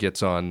shit that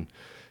gets on,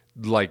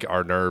 like,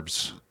 our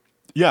nerves.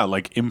 Yeah,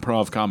 like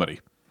improv comedy.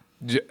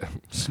 Yeah,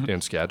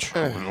 and sketch.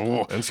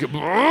 Dude, those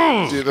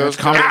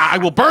I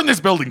will burn this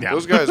building down.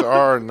 Those guys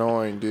are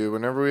annoying, dude.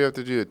 Whenever we have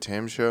to do a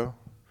Tim show,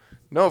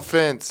 no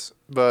offense,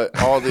 but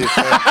all the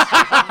offense.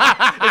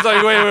 It's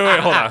like, wait,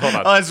 hold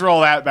on. Let's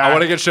roll that back. I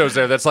want to get shows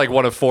there. That's like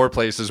one of 4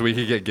 places we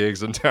could get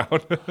gigs in town.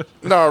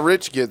 No,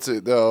 Rich gets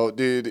it though,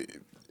 dude.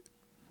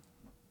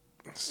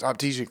 Stop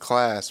teaching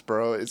class,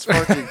 bro. It's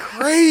fucking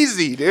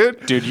crazy,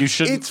 dude. Dude, you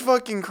shouldn't- It's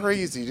fucking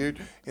crazy, dude.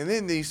 And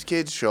then these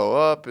kids show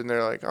up and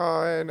they're like,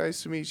 "Oh, hey,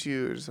 nice to meet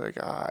you." It's like,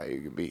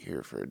 you can be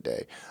here for a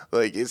day.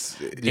 Like It's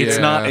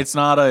Yeah. it's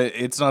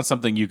not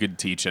something you could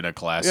teach in a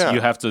class. Yeah. You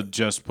have to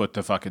just put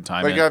the fucking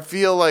time like in. I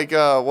feel like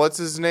what's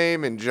his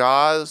name in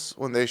Jaws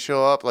when they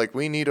show up, like,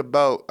 we need a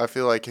boat. I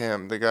feel like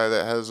him, the guy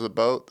that has the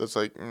boat. That's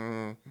like,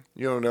 you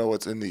don't know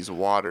what's in these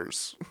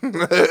waters.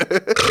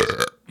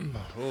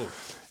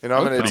 And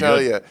I'm gonna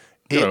tell you,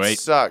 Gotta it wait.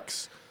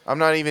 sucks. I'm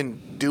not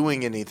even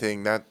doing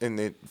anything and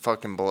it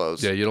fucking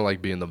blows. Yeah, you don't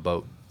like being in the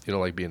boat. You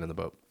don't like being in the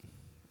boat.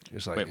 You're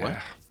just like, Wait, what?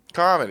 yeah.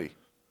 Comedy.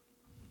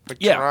 Like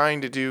Yeah.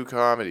 trying to do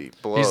comedy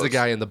blows. He's the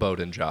guy in the boat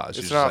in Jaws. It's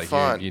He's not just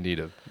like, fun. You need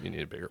a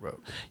bigger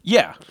boat.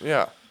 Yeah.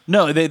 Yeah.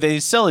 No, they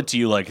sell it to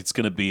you like it's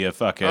gonna be a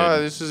fucking. Oh,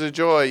 this is a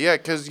joy. Yeah,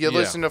 because you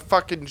listen to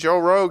fucking Joe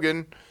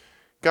Rogan.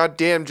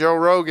 Goddamn Joe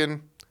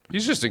Rogan.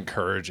 He's just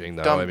encouraging,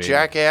 though. Dumb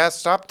jackass.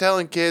 Stop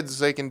telling kids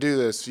they can do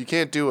this. You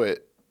can't do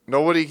it.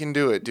 Nobody can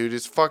do it, dude.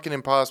 It's fucking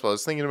impossible. I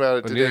was thinking about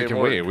it today. Neither can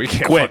we. We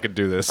can't Quit. fucking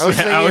do this. I was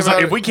thinking I was about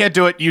like, it. if we can't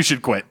do it, you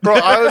should quit. Bro,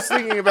 I was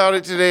thinking about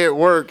it today at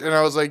work, and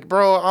I was like,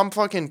 bro, I'm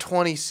fucking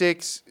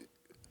 26.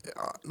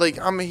 Like,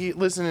 I'm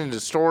listening to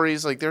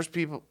stories. Like, there's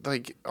people,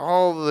 like,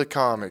 all the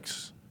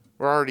comics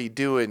were already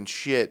doing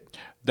shit.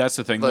 That's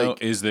the thing, though,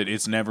 Like- is that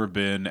it's never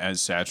been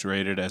as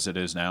saturated as it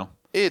is now.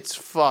 It's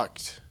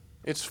fucked.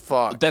 It's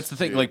fucked. That's the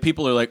thing. dude. Like,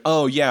 people are like,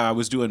 oh, yeah, I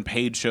was doing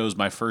paid shows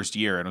my first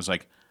year. And I was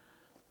like,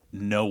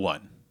 no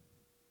one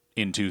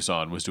in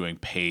Tucson was doing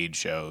paid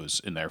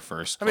shows in their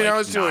first I mean, like, I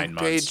was 9 doing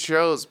months. paid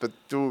shows, but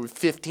dude,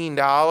 $15?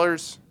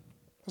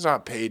 That's not a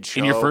paid show.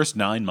 In your first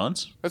 9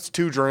 months? That's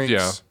 2 drinks.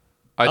 Yeah.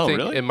 I Oh, think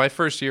really? in my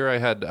first year, I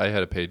had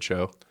a paid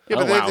show. Yeah, Oh,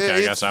 but wow, okay, I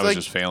it's guess I was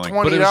just failing.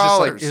 $20. But it was just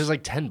like, it was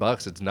like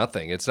 $10. It's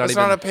nothing. It's not That's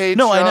even. not a paid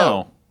No, show. I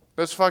know.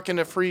 That's fucking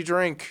a free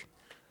drink.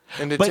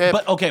 And a tip.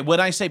 But okay, when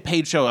I say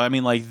paid show, I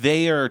mean like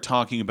they are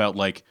talking about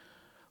like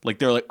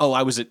they're like, oh,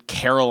 I was at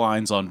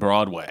Caroline's on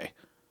Broadway.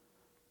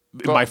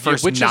 My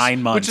first which is-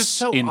 9 months which is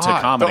so into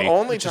odd. comedy, The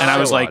only and I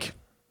was time- like,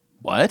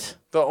 what?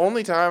 The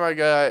only time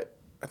I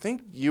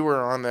think you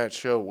were on that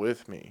show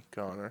with me,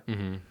 Connor.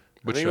 Mm-hmm.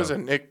 Which I think it was show? a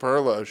Nick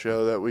Perlow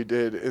show that we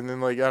did, and then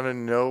like out of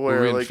nowhere,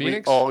 Were we in like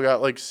Phoenix? we all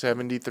got like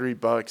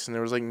 $73, and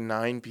there was like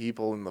 9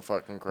 people in the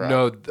fucking crowd.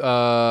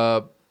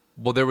 No,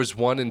 well, there was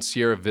one in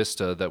Sierra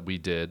Vista that we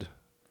did.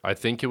 I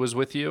think it was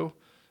with you.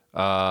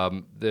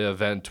 The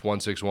event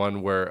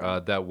 161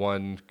 where that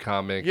one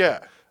comic. Yeah,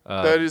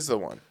 that is the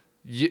one.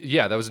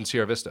 Yeah, that was in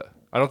Sierra Vista.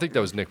 I don't think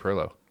that was Nick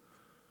Perlow.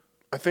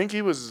 I think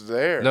he was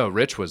there. No,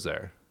 Rich was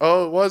there.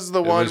 Oh, it was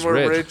the one was where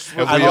Rich. Rich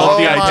And was. we I all- love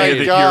the oh my idea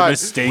that God. you're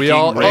mistaking We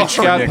all Rich each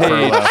for got Nick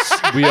paid.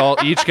 Perlow. We all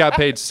each got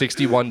paid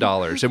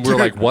 $61, and we were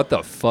like, "What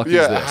the fuck is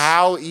Yeah, this?"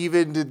 how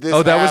even did this?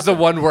 Oh, that was the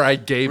happen? one where I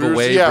gave We were-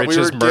 away yeah, we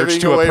Rich's were merch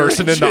giving to a away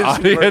person in the Rich's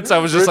audience. merch. I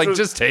was just Rich like, was-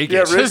 just take yeah,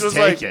 it. Rich Just was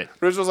take like, it.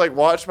 Rich was like,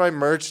 watch my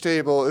merch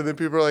table, and then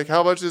people were like,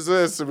 how much is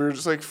this? And we were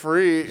just like,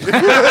 free.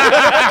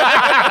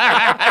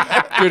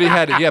 Dude, he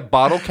had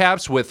bottle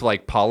caps with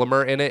like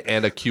polymer in it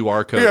and a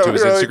QR code Yeah, to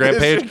his we were like, Instagram this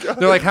page. shit got-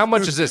 They're like, "How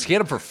much is this?" He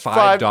had them for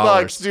 $5.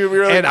 $5, dude. We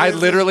were like, and I this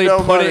is literally no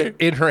put money. it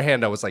in her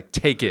hand. I was like,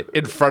 "Take it,"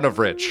 in front of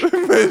Rich.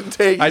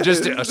 Take I it.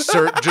 just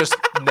assert just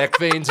neck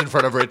veins in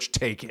front of Rich.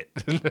 Take it.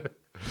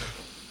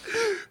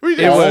 we It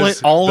just,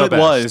 was all the it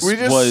best. we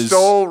just was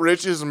stole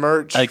Rich's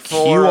merch a for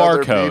QR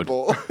other code.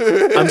 people.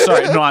 I'm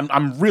sorry, no,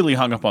 I'm really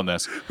hung up on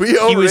this. We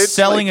owe He was Rich,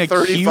 selling like, a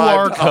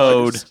QR $35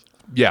 code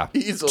Yeah,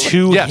 easily.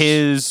 to Yes.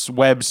 his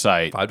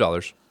website.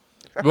 $5.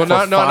 Well,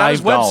 not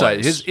his $5.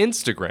 website, his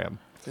Instagram.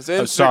 His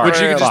sorry. Which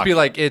you could just Fuck. be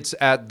like, "It's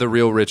at the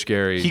real Rich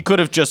Gary." He could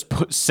have just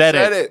said Said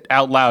it it.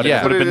 out loud. Yeah.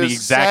 It would have Put been it the as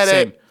exact said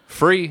same. it.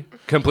 Free,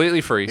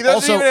 completely free. He doesn't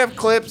Also- even have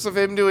clips of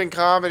him doing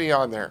comedy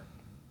on there.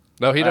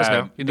 No, he does Uh,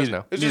 now. He does neither-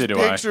 now. It's Neither just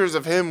do I. pictures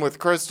of him with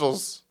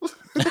crystals.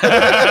 Did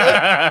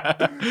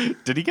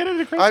he get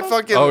it? I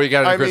fucking. Oh, he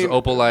got I it. mean,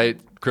 Opal Light,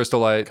 Crystal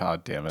Light,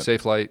 God damn it!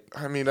 Safe Light.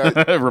 I mean,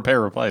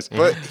 Repair, replace.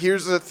 but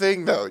here's the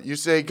thing, though. You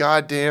say,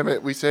 "God damn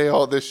it," we say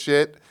all this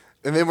shit,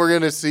 and then we're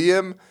gonna see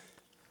him,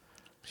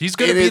 He's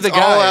gonna and be it's the guy.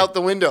 all out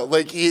the window.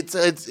 Like it's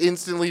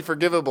instantly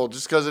forgivable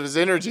just because of his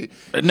energy.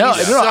 No,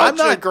 He's no, I'm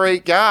such a not-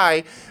 great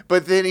guy,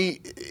 but then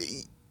he.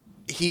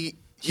 He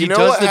You know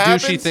does what the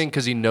happens? douchey thing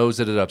because he knows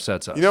that it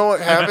upsets us. You know what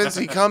happens?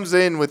 He comes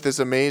in with this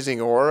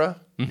amazing aura,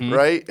 Mm-hmm.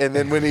 right? And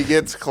then when he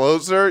gets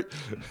closer,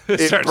 it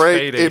starts breaks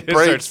fading. it It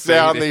breaks starts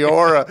down fading. the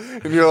aura,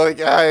 and you're like,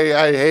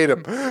 I hate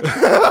him. You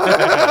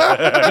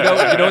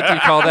know what they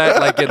call that?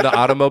 Like in the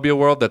automobile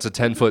world, that's a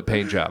 10-foot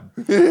paint job.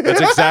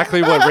 That's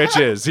exactly what Rich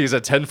is. He's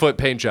a 10-foot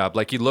paint job.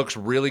 Like he looks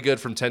really good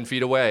from 10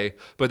 feet away,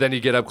 but then you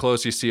get up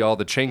close, you see all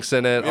the chinks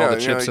in it, all the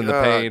and you're chips in like, the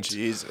 "Oh, paint.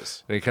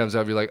 Jesus. And he comes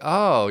up, you're like,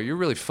 "Oh, you're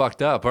really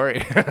fucked up, aren't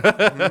you?"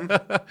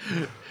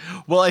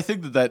 Well, I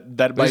think that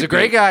might He's a be-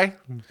 great guy.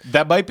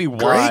 That might be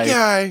why Great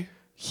guy.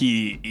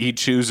 he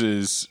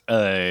chooses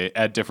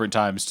at different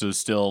times to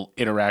still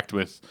interact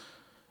with,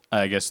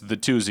 I guess, the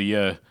twosy.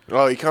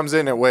 Oh, he comes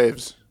in at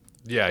waves.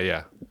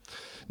 Yeah.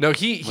 No,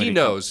 he he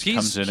knows.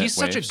 comes in He's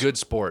at such waves. a good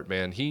sport,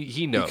 man.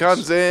 He knows. He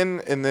comes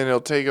in and then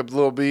he'll take a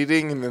little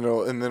beating and then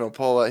he'll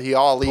pull out. He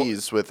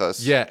ollies with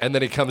us. Yeah, and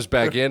then he comes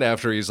back in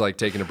after he's like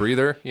taking a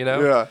breather, you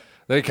know? Yeah.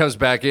 Then he comes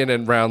back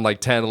in round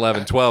like 10,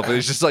 11, 12, and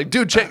he's just like,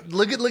 "Dude,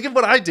 look at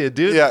what I did,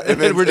 dude." Yeah, and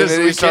then, we're just, and then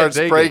we he can't starts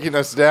take it. breaking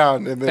us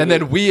down, And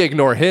then we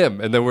ignore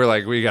him, and then we're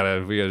like, we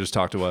gotta just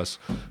talk to us.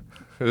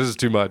 This is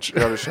too much.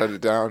 gotta shut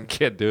it down.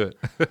 Can't do it.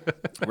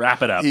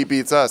 Wrap it up. He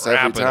beats us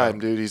Wrap every it time,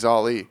 up. dude. He's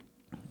ollie.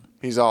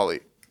 He's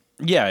ollie.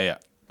 Yeah.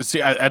 See,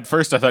 at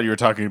first I thought you were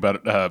talking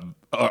about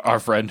our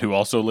friend who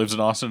also lives in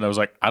Austin. I was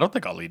like, I don't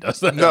think Ali does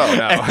that. No.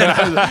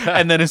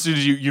 And then as soon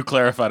as you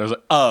clarified, I was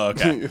like, oh,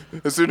 okay.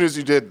 As soon as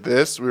you did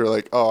this, we were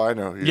like, oh, I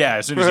know. Yeah,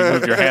 as soon as you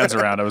moved your hands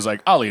around, I was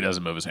like, Ali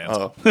doesn't move his hands.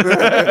 Oh.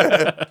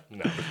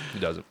 No, he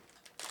doesn't.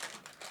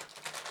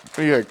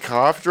 You had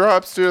cough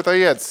drops, dude? I thought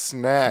you had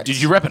snacks. Did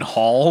you rep in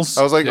halls?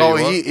 I was like, Yeah, oh,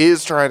 you he what?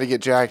 is trying to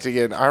get jacked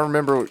again. I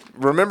remember.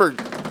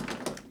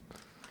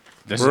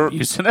 There's some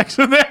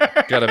Mucinex in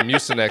there. Got a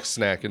Mucinex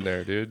snack in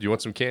there, dude. You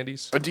want some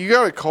candies? Do you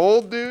got a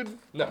cold, dude?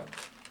 No.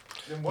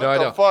 What No, I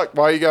the don't. fuck?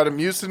 Why you got a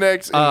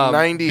Mucinex in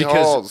 90 because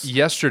halls?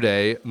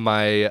 yesterday,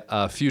 my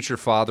future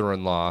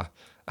father-in-law,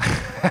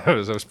 I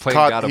was playing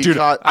Caught- God of he War.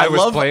 caught- I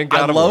was playing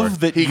God of War. love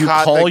that He you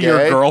caught call the your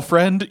gay?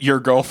 girlfriend,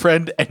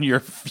 and your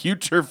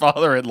future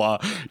father-in-law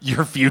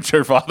your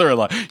future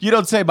father-in-law. You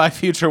don't say my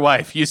future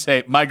wife. You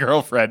say my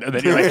girlfriend, and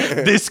then you're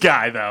like, this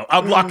guy though.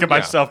 I'm locking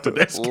myself to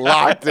this guy.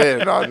 Locked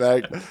in on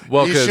that.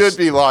 Well, you 'cause- should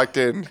be locked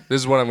in.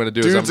 This is what I'm going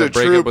to do. Is I'm Dude's going a to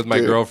break up troop, with my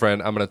dude.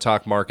 girlfriend. I'm going to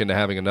talk Mark into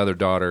having another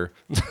daughter.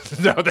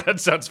 No, that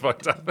sounds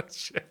fucked up.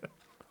 Shit.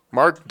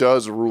 Mark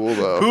does rule,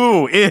 though.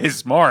 Who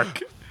is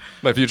Mark?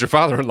 My future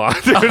father-in-law.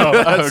 Dude.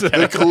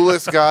 The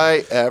coolest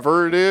guy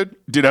ever, dude.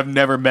 Dude, I've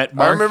never met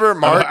Mark. remember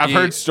Mark- I've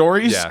heard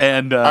stories, Yeah.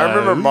 and I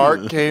remember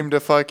Mark came to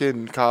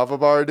fucking Kava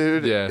Bar,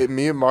 dude. Yeah. And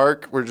me and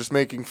Mark were just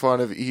making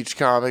fun of each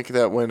comic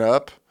that went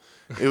up.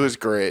 It was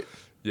great.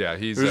 Yeah,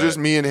 he's. It was just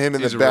me and him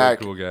in he's the a really back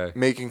cool guy.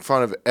 making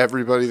fun of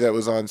everybody that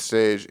was on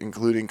stage,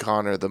 including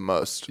Connor the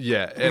most.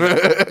 Yeah,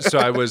 and so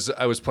I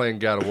was playing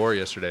God of War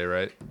yesterday,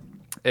 right?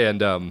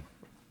 And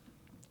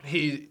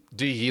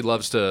he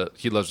loves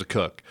to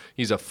cook.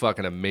 He's a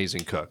fucking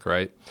amazing cook,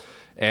 right?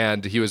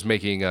 And he was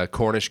making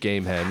Cornish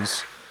game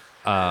hens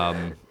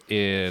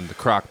in the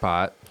crock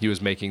pot. He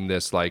was making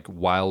this like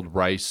wild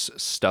rice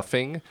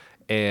stuffing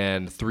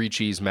and 3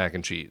 cheese mac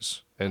and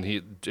cheese. And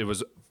it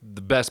was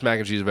the best mac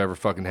and cheese I've ever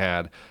fucking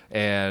had.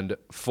 And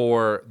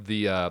for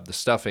the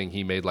stuffing,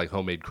 he made like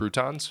homemade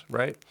croutons,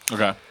 right?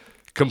 Okay.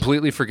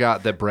 Completely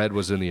forgot that bread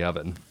was in the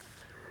oven,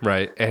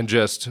 right? And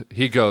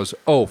he goes,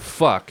 oh,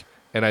 fuck.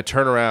 And I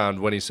turn around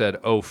when he said,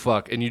 oh,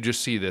 fuck. And you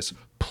just see this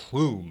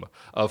plume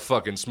of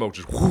fucking smoke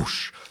just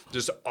whoosh,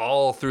 just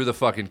all through the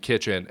fucking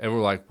kitchen. And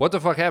we're like, what the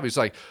fuck happened? He's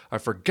like, I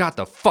forgot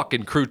the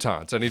fucking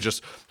croutons. And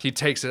he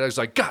takes it. He's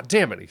like, God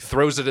damn it. He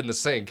throws it in the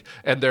sink.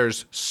 And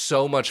there's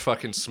so much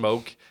fucking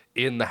smoke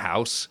in the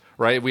house,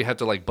 right? We had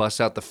to like bust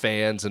out the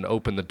fans and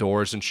open the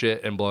doors and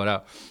shit and blow it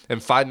out.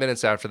 And 5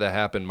 minutes after that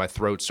happened, my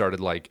throat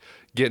started like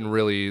getting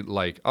really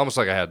like almost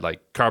like I had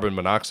like carbon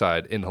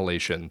monoxide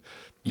inhalation.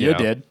 You know?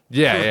 did.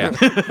 Yeah.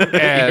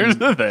 Here's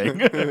And the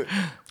thing.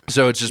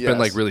 so it's just been Yes.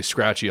 like really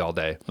scratchy all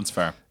day. That's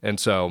fair. And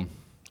so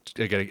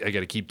I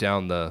gotta keep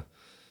down the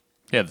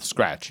Yeah, the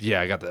scratch.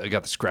 I got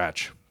the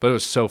scratch. But it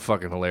was so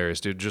fucking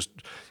hilarious, dude. Just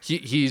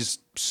he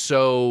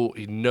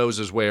knows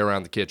his way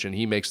around the kitchen.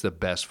 He makes the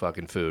best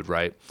fucking food,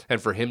 right?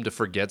 And for him to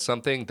forget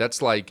something,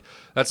 that's like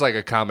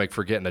a comic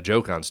forgetting a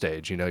joke on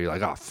stage. You know, you're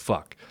like, oh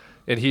fuck.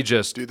 And he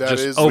just Dude, that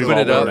is just the open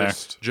it up,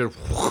 worst. just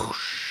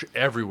whoosh,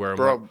 everywhere. I'm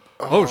Bro,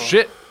 like, oh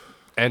shit.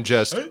 And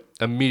just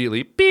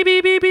immediately beep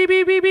beep beep beep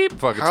beep beep beep.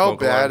 Fucking How smoke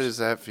bad alarms. is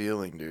that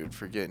feeling, dude,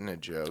 forgetting a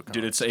joke?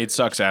 Dude, it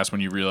sucks ass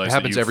when you realize It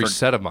happens that you every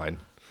set of mine.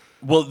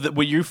 Well,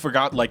 when you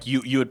forgot, like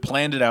you had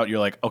planned it out. You're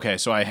like, okay,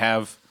 so I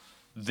have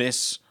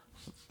this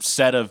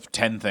set of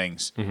 10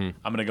 things. I'm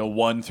gonna go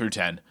 1 through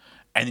 10,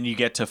 and then you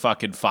get to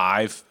fucking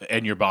 5,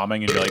 and you're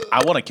bombing, and you're like,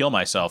 I want to kill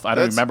myself. I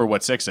don't That's- remember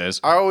what 6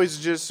 is. I always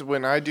just,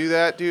 when I do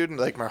that, dude,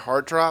 like my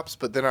heart drops,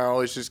 but then I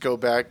always just go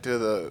back to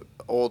the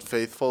old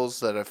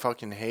faithfuls that I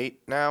fucking hate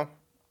now.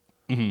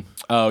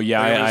 Oh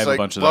yeah, And I it's have like, a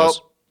bunch of well,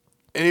 those.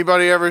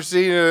 Anybody ever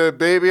seen a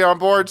baby on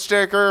board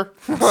sticker?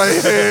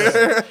 Like,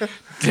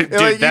 Dude,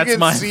 like, you that's can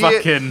my see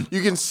fucking.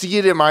 You can see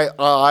it in my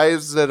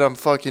eyes that I'm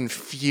fucking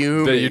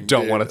fuming. That you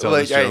don't dude. want to tell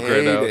like, this joke I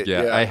right hate now. it.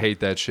 Yeah, I hate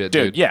that shit,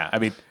 Dude, dude. yeah, I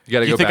mean, You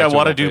gotta you go think back I to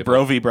want to an do old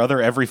Bro v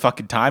Brother every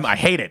fucking time? I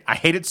hate it. I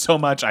hate it so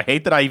much. I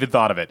hate that I even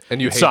thought of it. And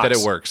you It hate that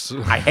sucks. it works.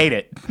 I hate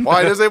it.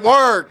 Why does it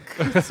work?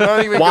 It's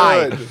not even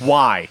Why? good.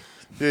 Why?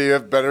 Yeah, you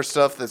have better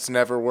stuff that's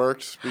never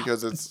worked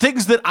because it's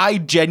Things that I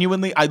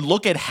genuinely, I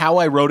look at how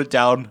I wrote it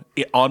down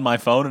on my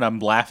phone and I'm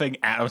laughing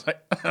at. I was like,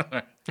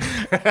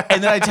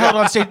 and then I tell it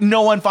on stage.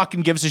 No one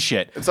fucking gives a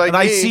shit. It's like and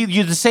I me. see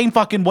you the same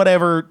fucking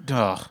whatever.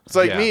 Ugh. It's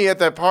like Yeah. me at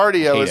that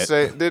party. I Hate was it.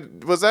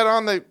 saying, was that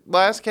on the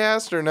last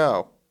cast or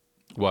no?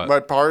 What? My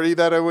party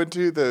that I went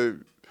to,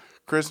 the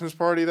Christmas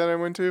party that I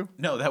went to.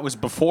 No, that was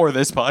before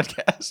this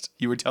podcast.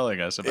 You were telling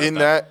us about In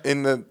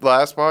the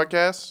last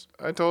podcast,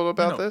 I told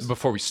about this.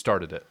 Before we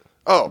started it.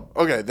 Oh,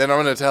 okay. Then I'm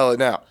gonna tell it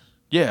now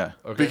Yeah.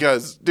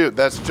 because, dude,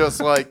 that's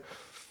just like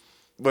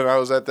when I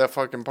was at that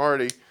fucking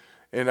party.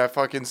 And I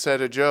fucking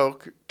said a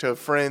joke to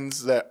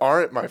friends that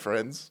aren't my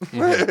friends.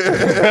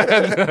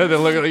 They're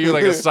looking at you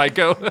like a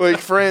psycho. Like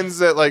friends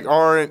that like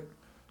aren't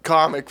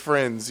comic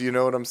friends, you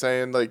know what I'm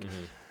saying? Like,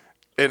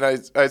 and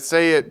I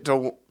say it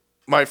to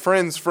my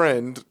friend's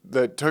friend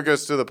that took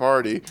us to the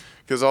party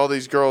because all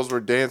these girls were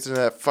dancing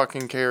to that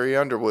fucking Carrie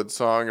Underwood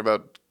song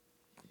about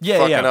Yeah,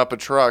 fucking yeah. up a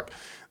truck.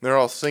 And they're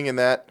all singing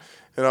that,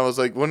 And I was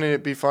like, wouldn't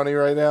it be funny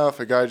right now if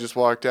a guy just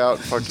walked out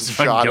and fucking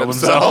fucking shot killed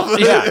himself?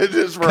 himself. Yeah,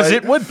 Just because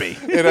it would be.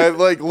 And I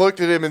like looked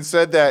at him and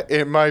said that,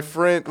 and my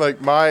friend, like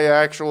my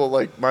actual,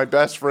 like my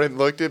best friend,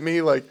 looked at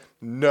me like,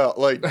 no,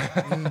 like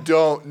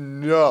don't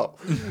know.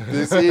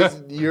 This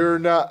is you're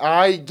not.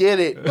 I get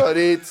it, but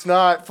it's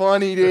not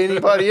funny to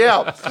anybody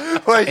else.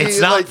 Like It's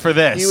not for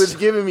this. He was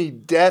giving me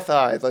death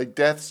eyes, like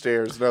death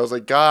stares, and I was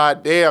like,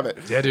 God damn it.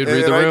 Yeah, dude, And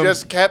read the then room. I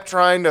just kept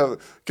trying to,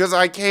 because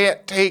I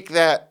can't take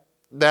that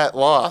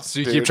loss. So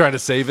you dude. keep trying to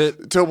save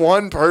it. To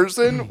one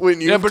person when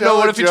you Yeah, but tell no.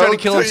 What a if he tried to joke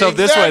kill himself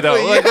this way though?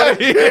 Like,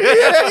 Exactly,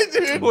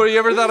 yeah, dude. What, you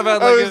ever thought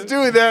about I like? was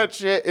doing that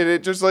shit and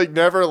it just like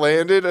never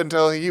landed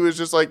until he was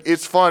just like,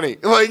 it's funny.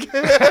 Like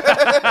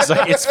It's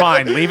like, it's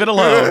fine. Leave it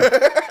alone.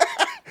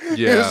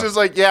 it was just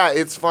like, yeah,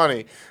 it's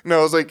funny. And I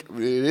was like, it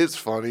is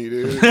funny,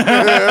 dude.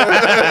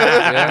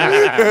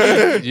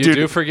 You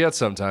do forget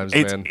sometimes,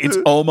 man. It's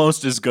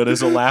almost as good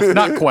as a laugh.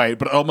 Not quite,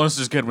 but almost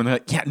as good when they're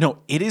like, yeah, no,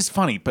 it is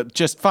funny, but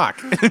just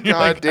fuck. You're God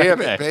like, damn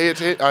okay. it. Pay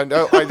attention. I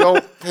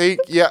don't think,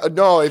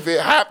 no, if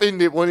it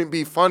happened, it wouldn't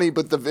be funny,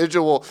 but the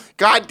visual,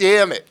 God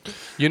damn it.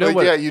 You know Like,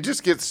 what? Yeah, you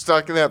just get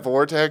stuck in that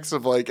vortex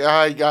of like,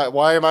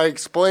 why am I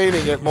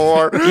explaining it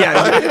more?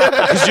 Yeah,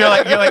 because you're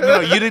like, no,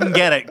 you didn't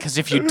get it. Because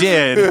if you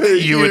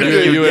did, you would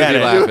you would get be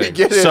it. laughing.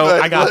 Get it, So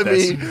but I got let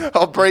this.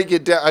 I'll break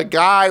it down. A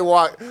guy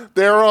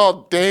they're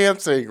all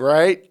dancing,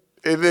 right?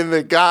 And then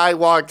the guy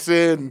walks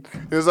in.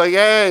 It's like,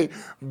 hey,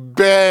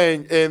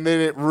 bang, and then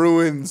it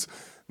ruins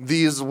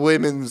these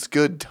women's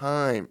good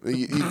time. Do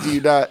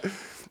you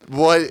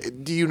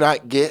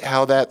not get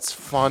how that's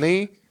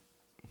funny?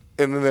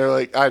 And then they're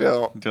like, I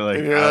don't. They're like,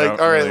 and you're I like, don't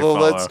all right, really well,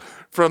 follow. let's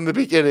from the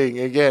beginning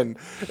again.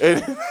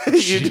 And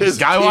you just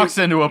Guy keep- walks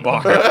into a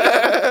bar.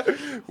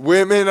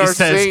 Women are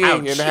says, singing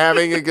 "Ouch." and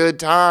having a good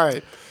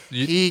time.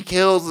 He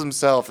kills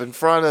himself in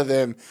front of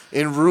them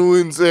and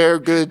ruins their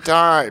good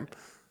time.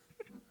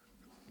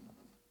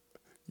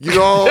 You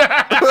know,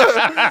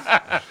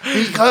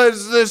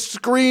 because the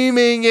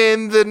screaming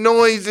and the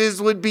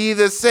noises would be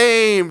the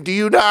same. Do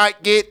you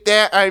not get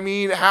that? I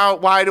mean,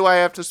 why do I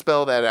have to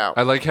spell that out?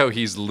 I like how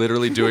he's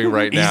literally doing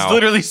right now. He's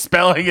literally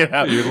spelling it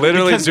out. You're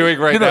literally Because- doing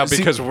right no, now see,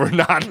 because we're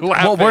not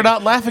laughing. well, we're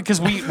not laughing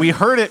because we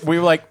heard it. We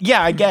were like,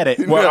 yeah, I get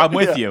it. Well, I'm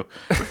with you.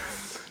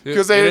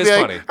 Because It they'd is be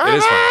like, funny. It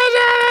is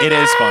funny. It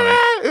is funny.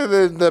 And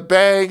then the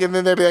bang, and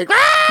then they'd be like,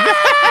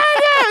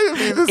 it'd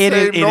be the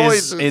same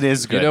noises. It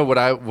is good. You know what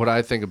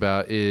I think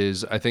about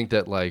is I think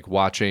that like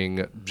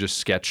watching just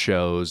sketch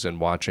shows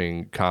and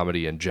watching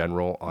comedy in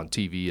general on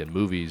TV and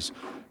movies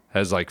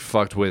has like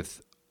fucked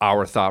with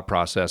our thought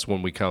process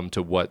when it comes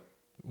to what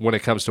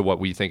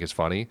we think is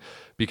funny,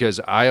 because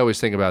I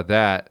always think about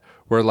that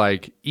where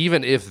like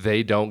even if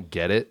they don't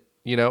get it,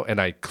 you know, and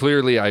I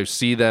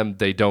see them,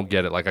 they don't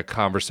get it, like a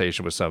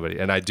conversation with somebody,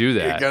 and I do You're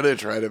that. gonna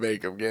try to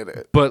make them get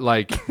it. But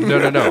like,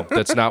 no,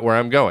 that's not where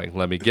I'm going.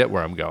 Let me get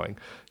where I'm going.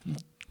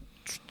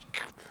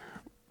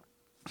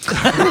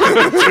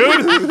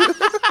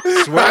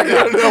 I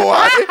don't know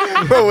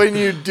why, but when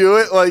you do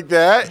it like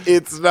that,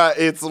 it's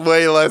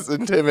way less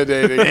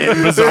intimidating.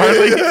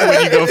 Bizarrely,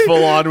 when you go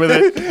full on with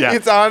it. Yeah.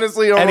 It's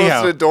honestly almost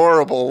Anyhow.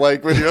 adorable.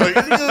 Like when you're like,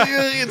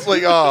 it's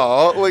like,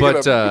 oh, look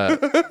But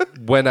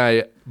at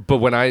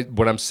him.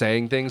 when I'm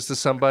saying things to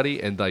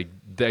somebody and like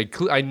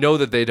I know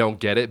that they don't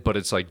get it, but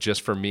it's like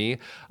just for me.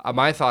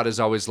 My thought is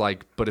always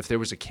like, but if there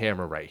was a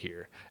camera right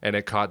here and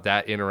it caught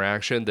that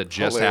interaction that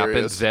just happened,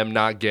 Hilarious. them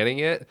not getting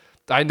it,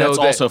 I know That's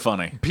that also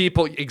funny.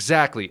 people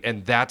exactly,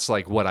 and that's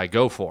like what I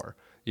go for.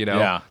 You know,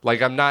 Yeah.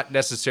 like I'm not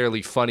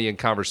necessarily funny in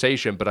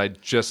conversation, but I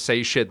just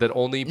say shit that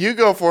only You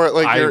go for it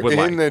like I you're would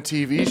in like.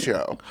 the TV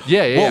show.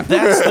 yeah. Well,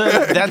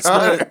 that's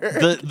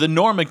the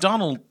Norm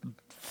Macdonald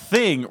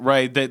thing,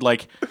 right? That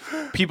like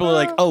people are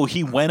like, oh,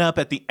 he went up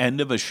at the end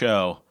of a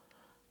show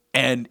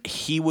and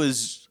he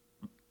was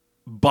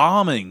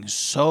bombing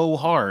so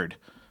hard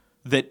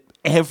that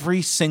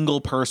every single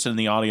person in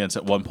the audience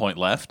at one point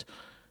left,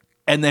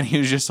 and then he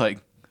was just like,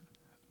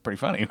 pretty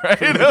funny, right?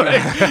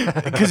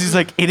 Because he's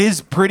like, it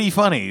is pretty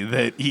funny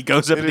that he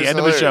goes up It at the is end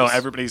of the show. hilarious.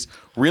 Everybody's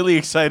really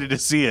excited to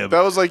see him.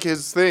 That was like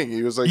his thing.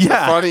 He was like,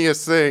 Yeah. the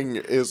funniest thing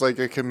is like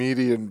a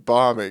comedian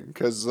bombing,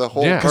 because the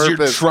whole Yeah. 'Cause you're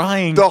purpose,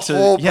 trying the to-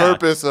 whole yeah.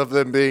 purpose of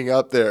them being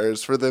up there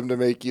is for them to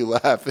make you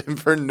laugh and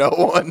for no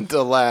one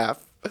to laugh.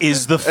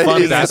 Is the It's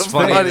funniest That's the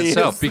funny in funniest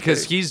itself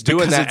because he's doing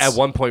Because that it's- at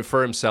one point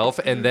for himself,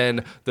 and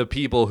then the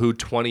people who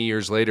 20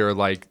 years later are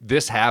like,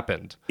 "This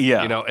happened,"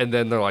 Yeah. you know, and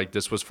then they're like,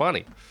 "This was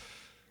funny."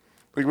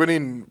 Like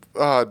when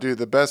dude,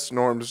 the best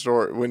Norm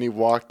story when he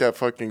walked at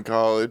fucking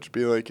college,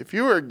 be like, if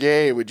you were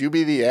gay, would you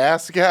be the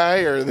ass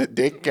guy or the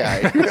dick guy?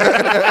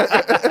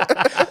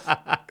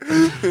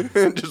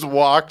 And just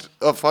walked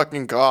a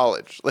fucking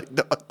college, like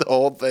the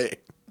whole thing.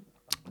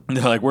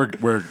 They're like, we're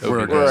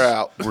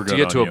out. We're To good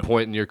get on to a you.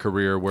 point in your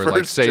career where, like,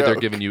 First say they're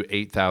joke. giving you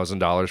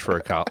 $8,000 for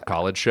a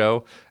college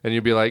show, and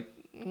you'd be like,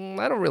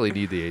 I don't really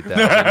need the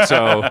 8,000,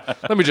 so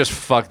let me just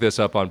fuck this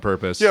up on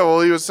purpose. Yeah,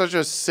 well, he was such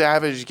a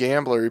savage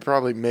gambler. He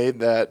probably made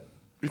that.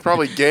 He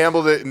probably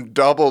gambled it and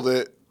doubled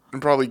it,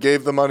 and probably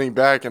gave the money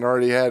back and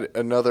already had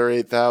another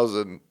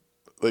 8,000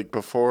 like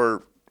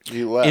before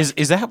he left.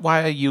 Is that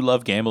why you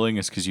love gambling?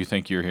 Is because you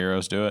think your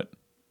heroes do it?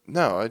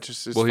 No,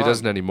 it's Well, fun. he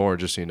doesn't anymore,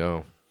 just so you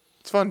know.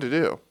 It's fun to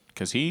do.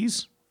 Because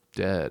he's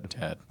Dead.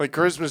 dead. Like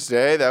Christmas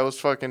Day, that was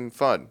fucking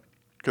fun.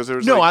 Because there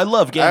was No, like, I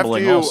love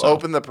gambling After you also.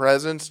 open the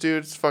presents,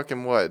 dude, it's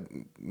fucking what,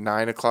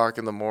 9 o'clock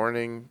in the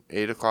morning,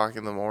 8 o'clock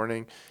in the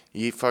morning.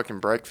 You eat fucking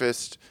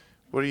breakfast.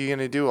 What are you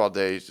gonna do all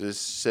day?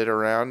 Just sit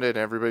around and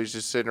everybody's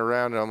just sitting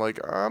around, and I'm like,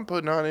 I'm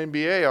putting on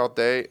NBA all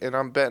day, and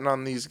I'm betting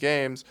on these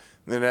games.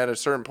 And then at a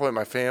certain point,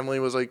 my family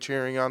was like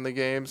cheering on the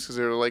games because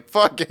they were like,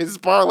 "Fuck, his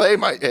parlay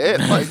might hit!"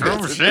 Like,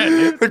 Oh,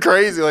 shit, dude.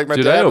 Crazy. Like my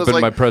Dude, dad I was opened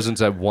like, my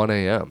presents at 1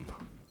 a.m.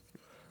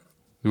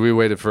 We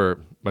waited for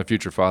my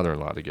future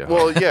father-in-law to get home.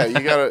 "Well, yeah, you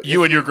gotta."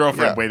 You and your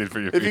girlfriend yeah. waited for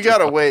your. If you future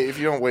gotta father. wait, if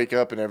you don't wake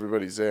up and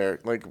everybody's there,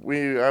 like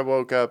I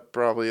woke up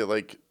probably at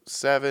like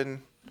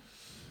 7.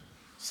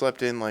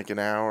 Slept in like an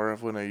hour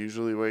of when I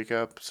usually wake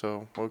up,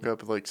 so woke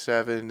up at like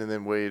 7 and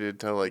then waited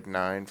till like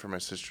 9 for my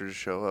sister to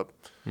show up,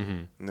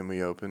 and then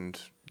we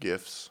opened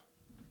gifts.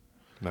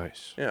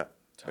 Nice. Yeah,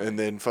 and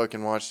then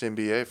fucking watched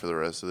NBA for the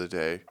rest of the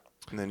day.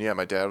 And then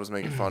my dad was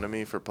making fun of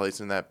me for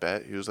placing that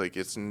bet. He was like,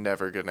 "It's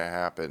never gonna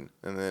happen."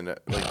 And then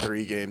like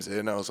 3 games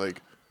in, I was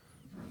like,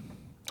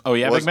 Oh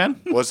yeah, "What's, big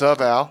man. what's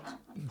up, Al?"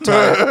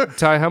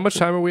 Ty, how much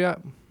time are we at?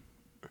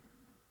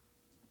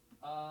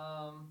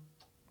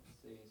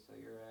 Let's see. So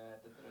you're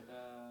at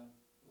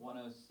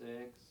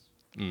 106.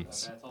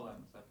 That's hold on.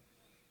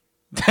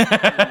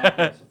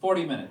 So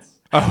 40 minutes.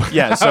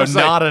 Yeah, so was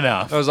like- not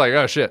enough. I was like,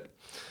 oh, shit.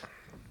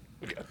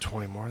 We got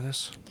 20 more of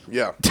this?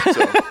 Yeah.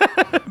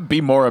 So,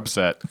 Be more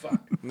upset.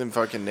 and then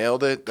fucking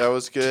nailed it. That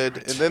was good.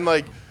 And then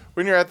like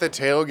when you're at the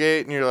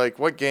tailgate and you're like,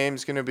 "What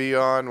game's gonna be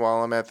on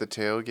while I'm at the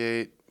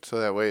tailgate?" So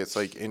that way it's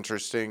like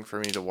interesting for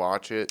me to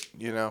watch it.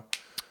 Let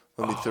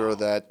me throw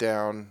that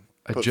down.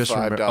 I Put just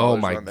remember. $5 Oh,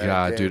 my on that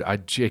God, game. dude. I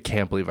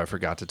can't believe I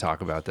forgot to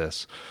talk about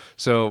this.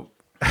 So,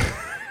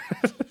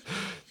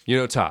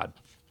 Todd.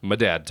 My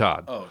dad,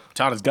 Todd. Oh,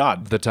 Todd is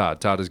God. The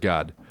Todd. Todd is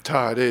God.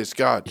 Todd is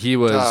God. He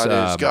was,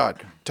 Todd is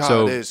God. Todd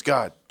so- is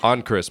God.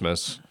 On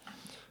Christmas.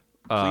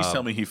 Please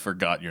tell me he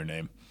forgot your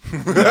name.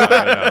 Here's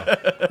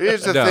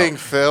the No. thing,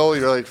 Phil.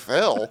 You're like,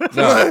 Phil.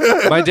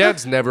 No, my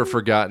dad's never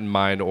forgotten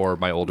mine or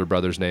my older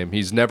brother's name.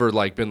 He's never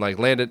been like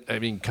Landon. I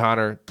mean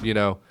Connor.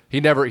 He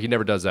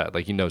never does that.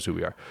 Like he knows who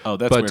we are. Oh,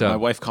 that's But, weird. My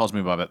wife calls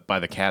me by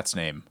the cat's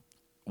name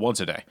once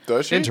a day.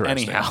 Does she?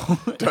 Interesting. Anyhow.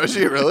 Does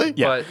she really?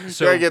 Yeah. But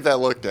So, gotta get that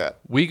looked at.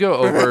 we go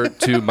over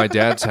to my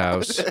dad's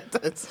house.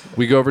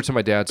 We go over to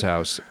my dad's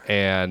house,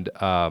 and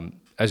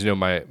as you know,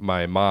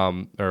 my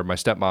mom or my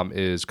stepmom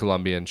is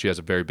Colombian. She has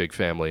a very big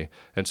family,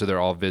 and so they're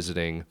all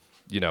visiting.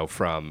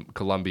 From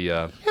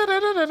Colombia. We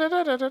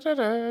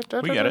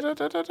get it.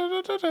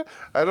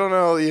 I don't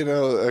know,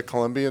 a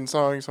Colombian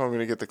song, so I'm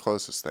gonna get the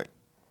closest thing.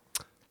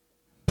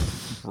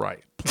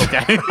 Right.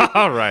 Okay.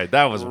 All right.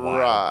 That was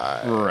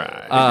wild.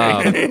 Right.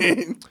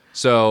 Right.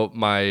 So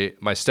my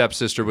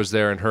stepsister was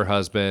there and her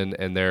husband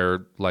and their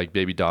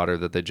baby daughter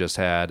that they just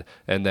had,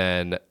 and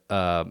then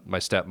my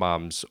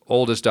stepmom's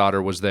oldest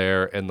daughter was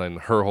there, and then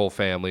her whole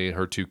family,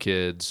 her 2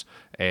 kids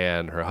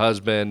and her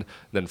husband,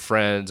 then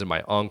friends and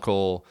my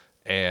uncle,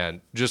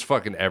 and just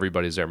fucking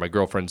everybody's there. My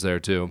girlfriend's there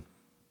too.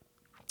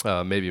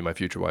 Maybe my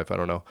future wife, I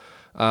don't know.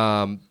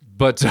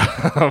 But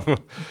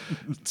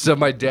so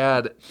my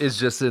dad is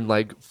just in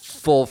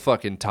full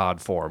fucking Todd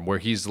form, where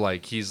he's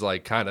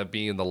kind of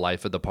being the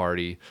life of the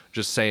party,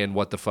 just saying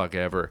what the fuck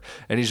ever,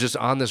 and he's just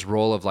on this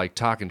roll of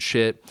talking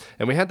shit.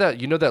 And we had that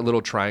that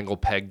little triangle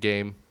peg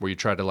game where you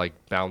try to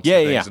bounce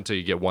things until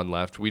you get one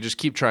left. We just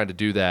keep trying to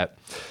do that,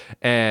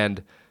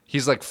 and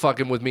he's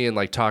fucking with me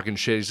and talking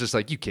shit. He's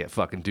just you can't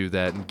fucking do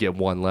that and get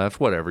one left.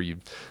 Whatever, you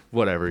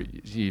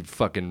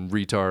fucking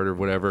retard or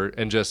whatever.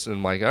 And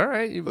I'm like, all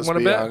right, you Let's want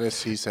to be bet?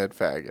 honest, he said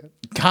faggot.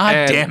 God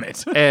And- damn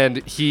it. And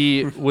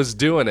he was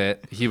doing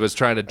it. He was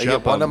trying to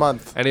jump get one him, a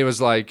month. and he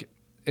was like,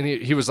 I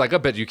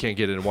bet you can't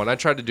get it in one. I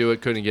tried to do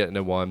it, couldn't get it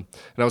in one.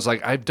 And I was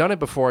like, I've done it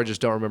before. I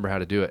just don't remember how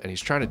to do it. And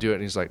he's trying to do it,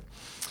 and he's like,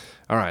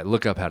 all right,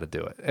 look up how to do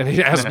it. And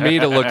he asked me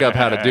to look up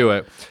how to do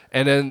it.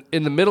 And then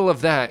in the middle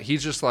of that,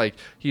 he's like,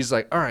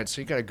 all right,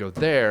 so you got to go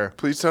there.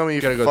 Please tell me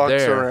he Gotta go fucks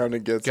there. around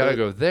and gets Gotta it.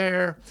 go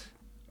there.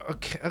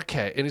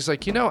 Okay. And he's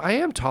like, I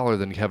am taller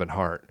than Kevin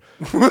Hart.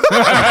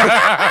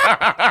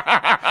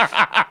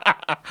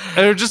 And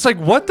they're just like,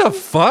 what the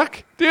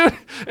fuck, dude?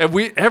 And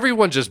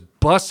everyone just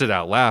busted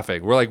out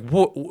laughing. We're like,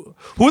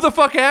 who the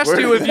fuck asked Where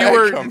you did if you that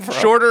were come from?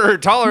 shorter or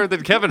taller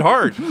than Kevin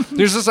Hart?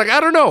 He's just like, I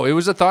don't know. It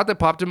was a thought that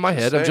popped in my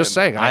head. I'm just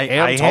saying, I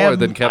am taller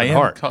than Kevin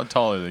Hart.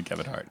 Taller than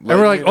Kevin Hart. And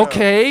we're like, you know.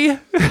 okay.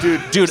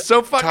 Dude,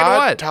 so fucking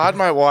what? Todd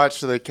might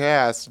watch the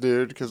cast,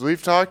 dude, because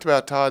we've talked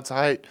about Todd's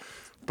height,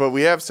 but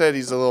we have said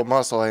he's a little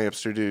muscle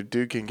hamster, dude.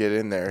 Dude can get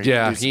in there. He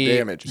Yeah, can do some he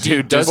damage.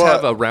 Dude does But-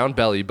 have a round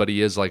belly, but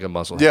he is like a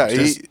muscle. Yeah,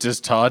 hamster. Does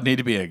Todd need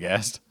to be a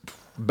guest?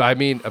 I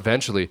mean,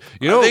 eventually.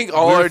 I think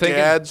all our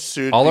dads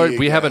should be a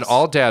we have an guest.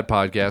 all dad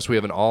podcast, we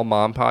have an all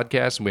mom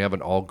podcast, and we have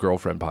an all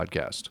girlfriend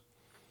podcast,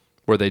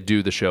 where they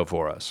do the show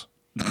for us.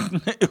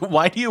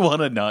 Why do you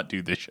want to not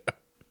do the show?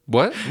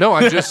 What? No,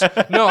 I'm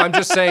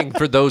just saying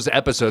for those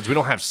episodes, we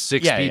don't have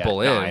six Yeah,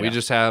 people yeah. No, in. I We know.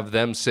 just have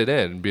them sit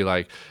in and be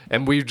like,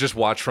 and we just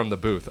watch from the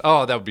booth.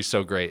 Oh, that would be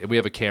so great. And we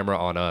have a camera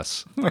on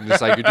us. And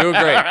it's like, you're doing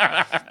great.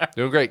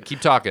 Doing great.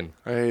 Keep talking.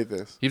 I hate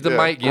this. Keep the Yeah.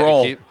 mic. Yeah,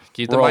 Roll.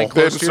 keep the Roll. mic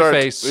close to your Start-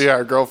 face. Yeah,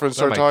 our girlfriends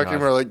start my talking.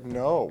 God. We're like,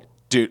 no,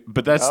 Dude,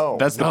 but that's No.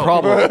 the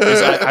problem.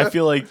 Is I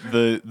feel like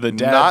the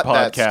dad not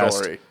podcast, that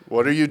story.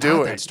 What are you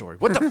doing? That story.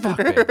 What the fuck,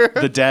 man?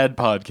 the dad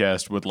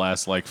podcast would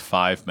last like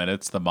 5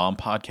 minutes. The mom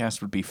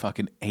podcast would be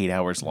fucking 8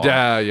 hours long.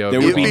 Yeah, yo, there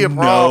it'd would be be a no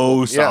problem.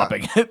 Yeah.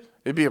 stopping it.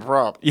 It'd be a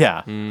problem.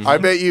 Yeah. I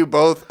bet you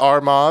both our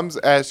moms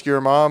ask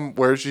your mom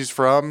where she's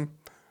from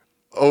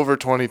over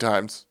 20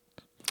 times.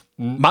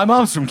 My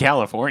mom's from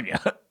California.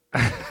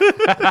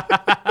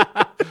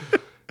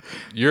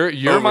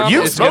 Your mom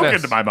You've is gonna,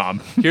 spoken to my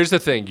mom. Here's the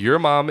thing. Your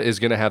mom is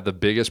going to have the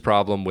biggest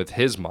problem with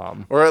his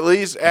mom. Or at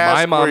least ask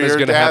My mom where is your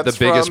going to have the dad's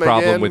biggest from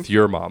problem again. with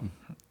your mom.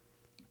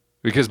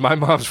 Because my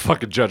mom's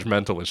fucking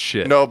judgmental as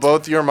shit. No,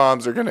 both your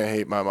moms are gonna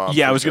hate my mom.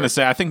 Yeah, I for was gonna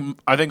sure. say.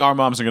 I think our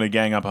moms are gonna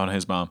gang up on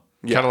his mom.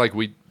 Kind of like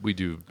we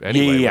do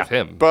anyway Yeah. with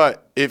him.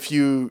 But if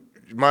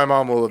my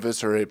mom will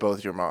eviscerate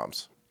both your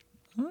moms.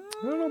 I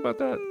don't know about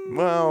that.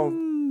 Well, I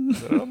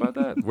don't know about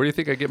that. Where do you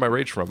think I get my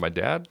rage from? My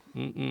dad?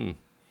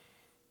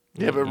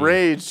 yeah, but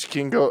rage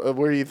can go.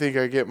 Where do you think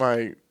I get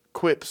my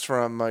quips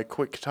from? My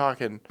quick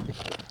talking.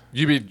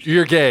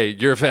 You're gay.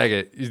 You're a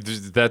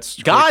faggot.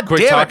 That's God quick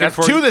damn it! talking That's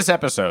for to you. this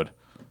episode.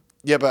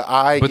 Yeah, but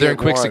But they're in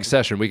get quick one.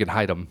 succession. We can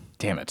hide them.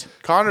 Damn it.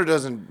 Connor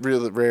doesn't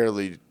really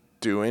rarely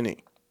do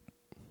any.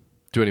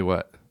 Do any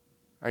what?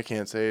 I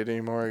can't say it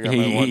anymore. I got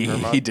my one per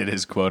month. He did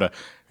his quota.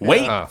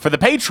 Wait for the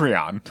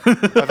Patreon.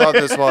 I thought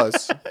this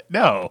was.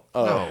 No.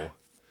 No.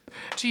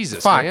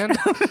 Jesus, Fuck. man.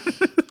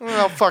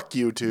 Well, fuck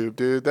YouTube,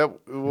 dude. Nice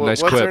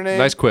what's quip. her name?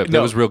 Nice quip. That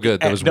No, was real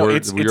good. That was no, you're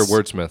a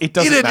wordsmith. It Eat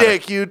doesn't a matter.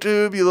 dick,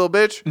 YouTube, you little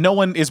bitch. No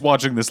one is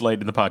watching this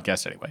late in the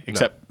podcast anyway,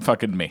 except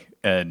fucking me,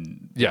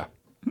 and Yeah.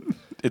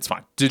 it's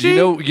fine. Did you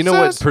know what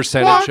Jesus,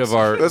 percentage what? of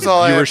our That's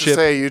all I have to viewership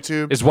say,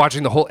 YouTube. is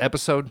watching the whole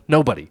episode?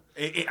 Nobody.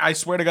 I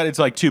swear to God, it's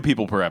like 2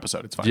 people per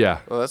episode. It's fine. Yeah.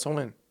 Well, that's a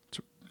win.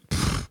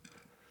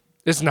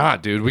 It's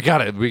not, dude. We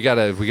gotta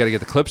get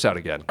the clips out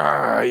again.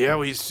 Yeah,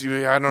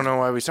 I don't know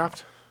why we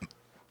stopped.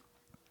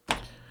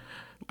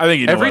 I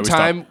think you know why we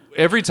stopped.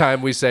 Every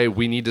time we say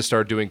we need to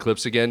start doing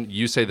clips again,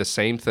 you say the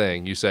same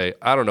thing. You say,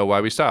 I don't know why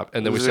we stopped.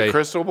 And then Is we it say,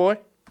 Crystal Boy?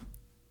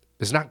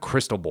 it's not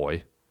Crystal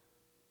Boy.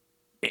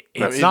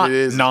 It's mean, not it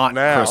is not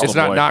now. Crystal It's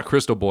Boy. not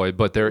Crystal Boy,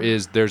 but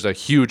there's a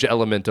huge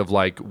element of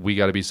like, we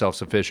got to be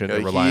self-sufficient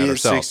and rely He on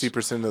is ourselves.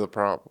 60% of the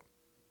problem.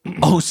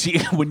 Oh, see,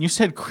 when you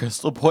said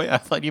Crystal Boy, I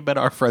thought you meant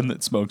our friend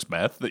that smokes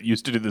meth that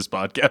used to do this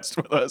podcast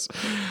with us.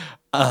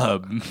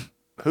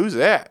 Who's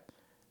that?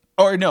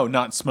 Or no,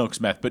 not smokes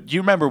meth, but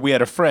you remember we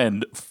had a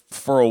friend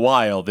for a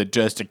while that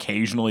just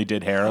occasionally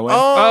did heroin.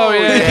 Oh,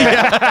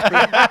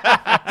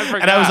 yeah.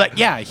 and I was like,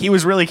 yeah, he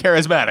was really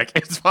charismatic.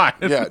 It's fine.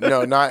 Yeah,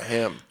 no, not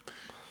him.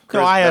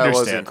 No, I That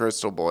understand. wasn't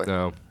Crystal Boy.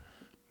 No.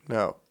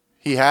 No.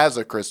 He has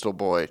a Crystal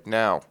Boy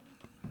now.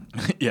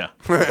 Yeah.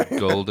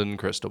 Golden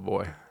Crystal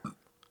Boy.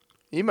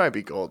 He might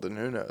be golden.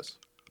 Who knows?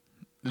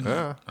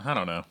 I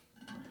don't know.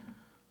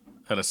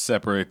 How to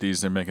separate these?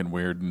 They're making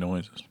weird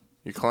noises.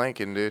 You're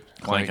clanking, dude.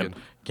 Clanking.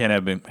 Can't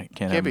have been be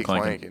clanking.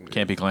 clanking, dude.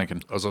 Can't be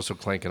clanking. I was also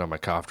clanking on my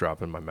cough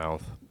drop in my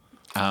mouth.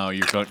 Oh,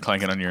 you're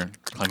clanking on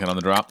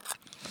the drop.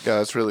 Yeah,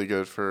 that's really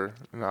good for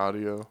an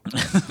audio.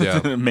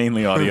 Yeah.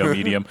 Mainly audio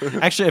medium.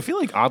 Actually, I feel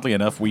like oddly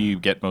enough, we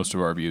get most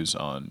of our views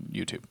on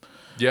YouTube.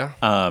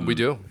 Yeah. We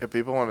do. If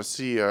people want to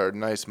see our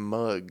nice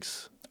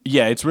mugs,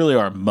 Yeah, it's really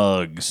our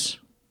mugs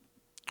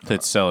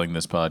that's selling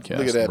this podcast.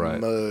 look at that right.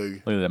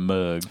 mug. Look at that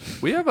mug.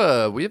 We have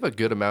a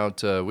good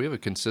amount. We have a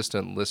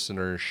consistent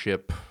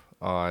listenership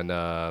on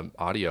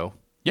audio.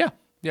 Yeah.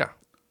 Yeah,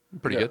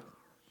 pretty good.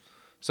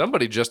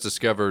 Somebody just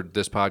discovered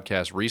this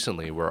podcast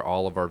recently, where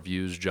all of our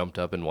views jumped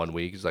up in 1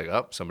 week. It's like,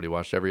 oh, somebody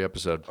watched every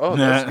episode. Oh,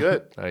 that's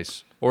good.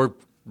 Nice. Or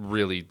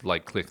really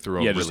like click through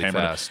them Yeah, just really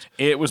hammered fast.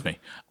 it. It was me.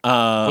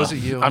 Was it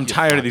you? I'm You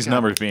tired of these fuck.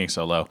 numbers being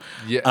so low.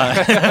 Yeah.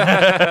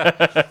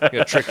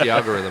 Yeah, trick the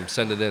algorithm.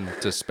 Send it in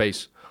to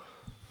space.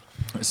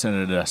 Send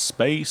it to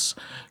space.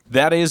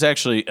 That is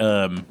actually,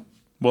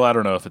 well, I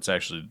don't know if it's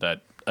actually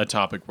that a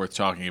topic worth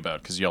talking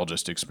about because y'all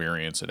just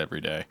experience it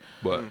every day.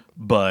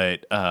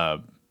 But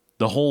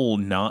the whole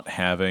not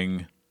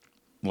having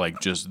like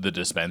just the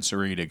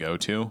dispensary to go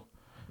to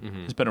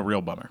has been a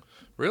real bummer.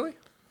 Really?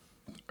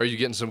 Are you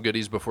getting some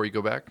goodies before you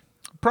go back?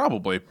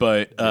 Probably,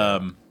 but I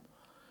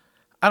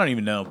don't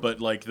even know. But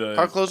like How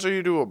the close are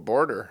you to a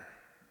border?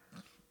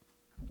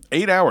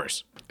 8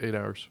 hours, 8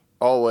 hours.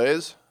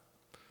 Always?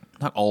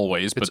 not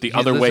always, but the He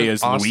other lives way in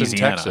is Austin,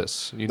 Louisiana.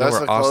 Texas. You know That's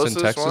where the Austin,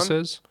 closest Texas one?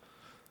 is?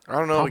 I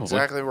don't know Probably.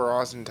 exactly where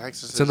Austin,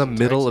 Texas is. It's in the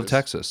middle of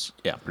Texas.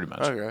 Yeah, pretty much.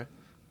 Okay.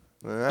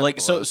 Then that's Like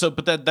close.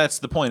 but that's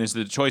the point is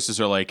the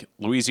choices are like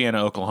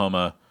Louisiana,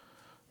 Oklahoma.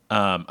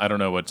 I don't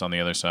know what's on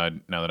the other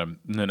side now that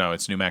no,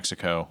 it's New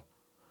Mexico,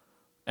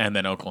 and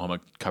then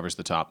Oklahoma covers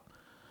the top.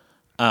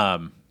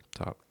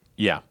 Top.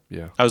 Yeah.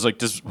 Yeah. I was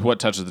like, what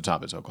touches the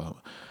top is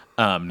Oklahoma.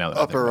 Now that I think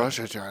Upper about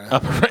Russia,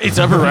 China. it's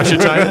Upper Russia,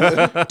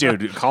 China.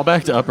 Dude, call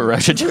back to Upper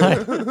Russia,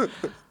 China.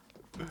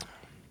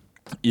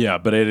 Yeah,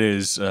 but it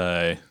is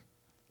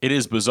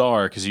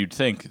bizarre because you'd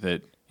think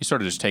that you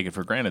sort of just take it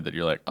for granted that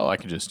you're like, oh, I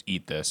can just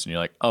eat this. And you're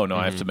like, oh, no,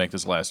 I have to make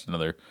this last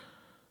another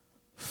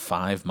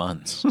 5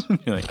 months.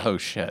 You're like, oh,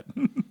 shit.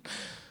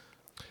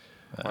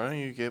 Why don't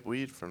you get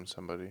weed from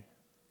somebody?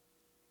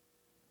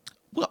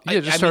 Well, Yeah,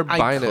 just start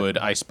buying I it. could,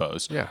 I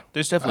suppose. Yeah.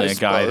 There's definitely I a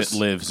guy that suppose.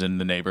 lives in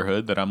the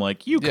neighborhood that I'm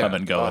like, you Yeah, come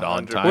and go at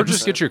odd 100%. times. Or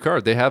just get your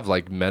card. They have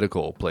like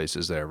medical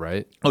places there,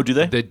 right? Oh, do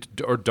they?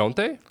 Or don't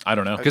they? I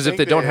don't know. Because if think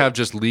they don't they- have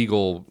just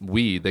legal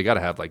weed, they got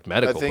to have like I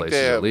medical think places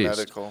they at have least.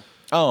 medical.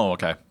 Oh,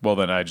 okay. Well,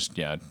 then I just,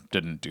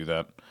 didn't do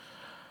that.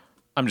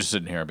 I'm just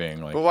sitting here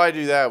being like, But why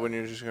do that when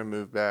you're just gonna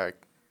move back?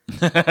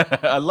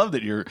 I love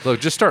that you're, Look,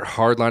 just start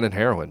hardlining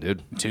heroin,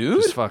 dude.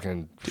 dude. Just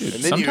fucking And then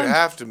you Sometimes-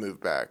 have to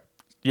move back.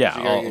 Yeah,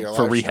 you gotta get your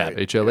for life rehab.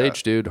 straight.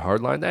 HLH, dude.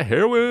 Hardline that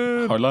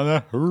heroin. Hardline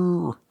that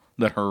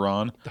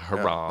Huron. Yeah,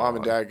 Hurrah. Mom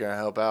and Dad gonna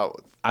help out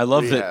with I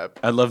love rehab. that.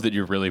 I love that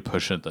you're really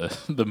pushing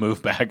the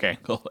move back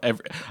angle. I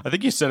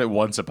think you said it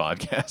once a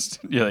podcast.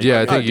 You're like,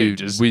 Yeah, I "Oh, think dude,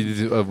 you. just."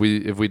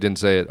 We if we didn't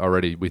say it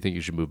already, we think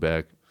you should move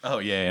back. Oh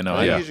yeah, no, I I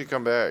think know. you should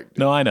come back.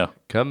 No, I know.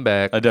 Come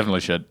back, I definitely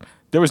should.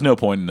 There was no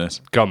point in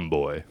this. come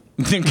boy.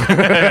 wait.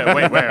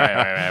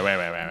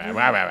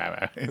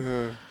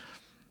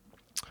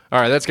 All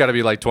right, that's got to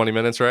be like 20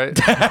 minutes, right?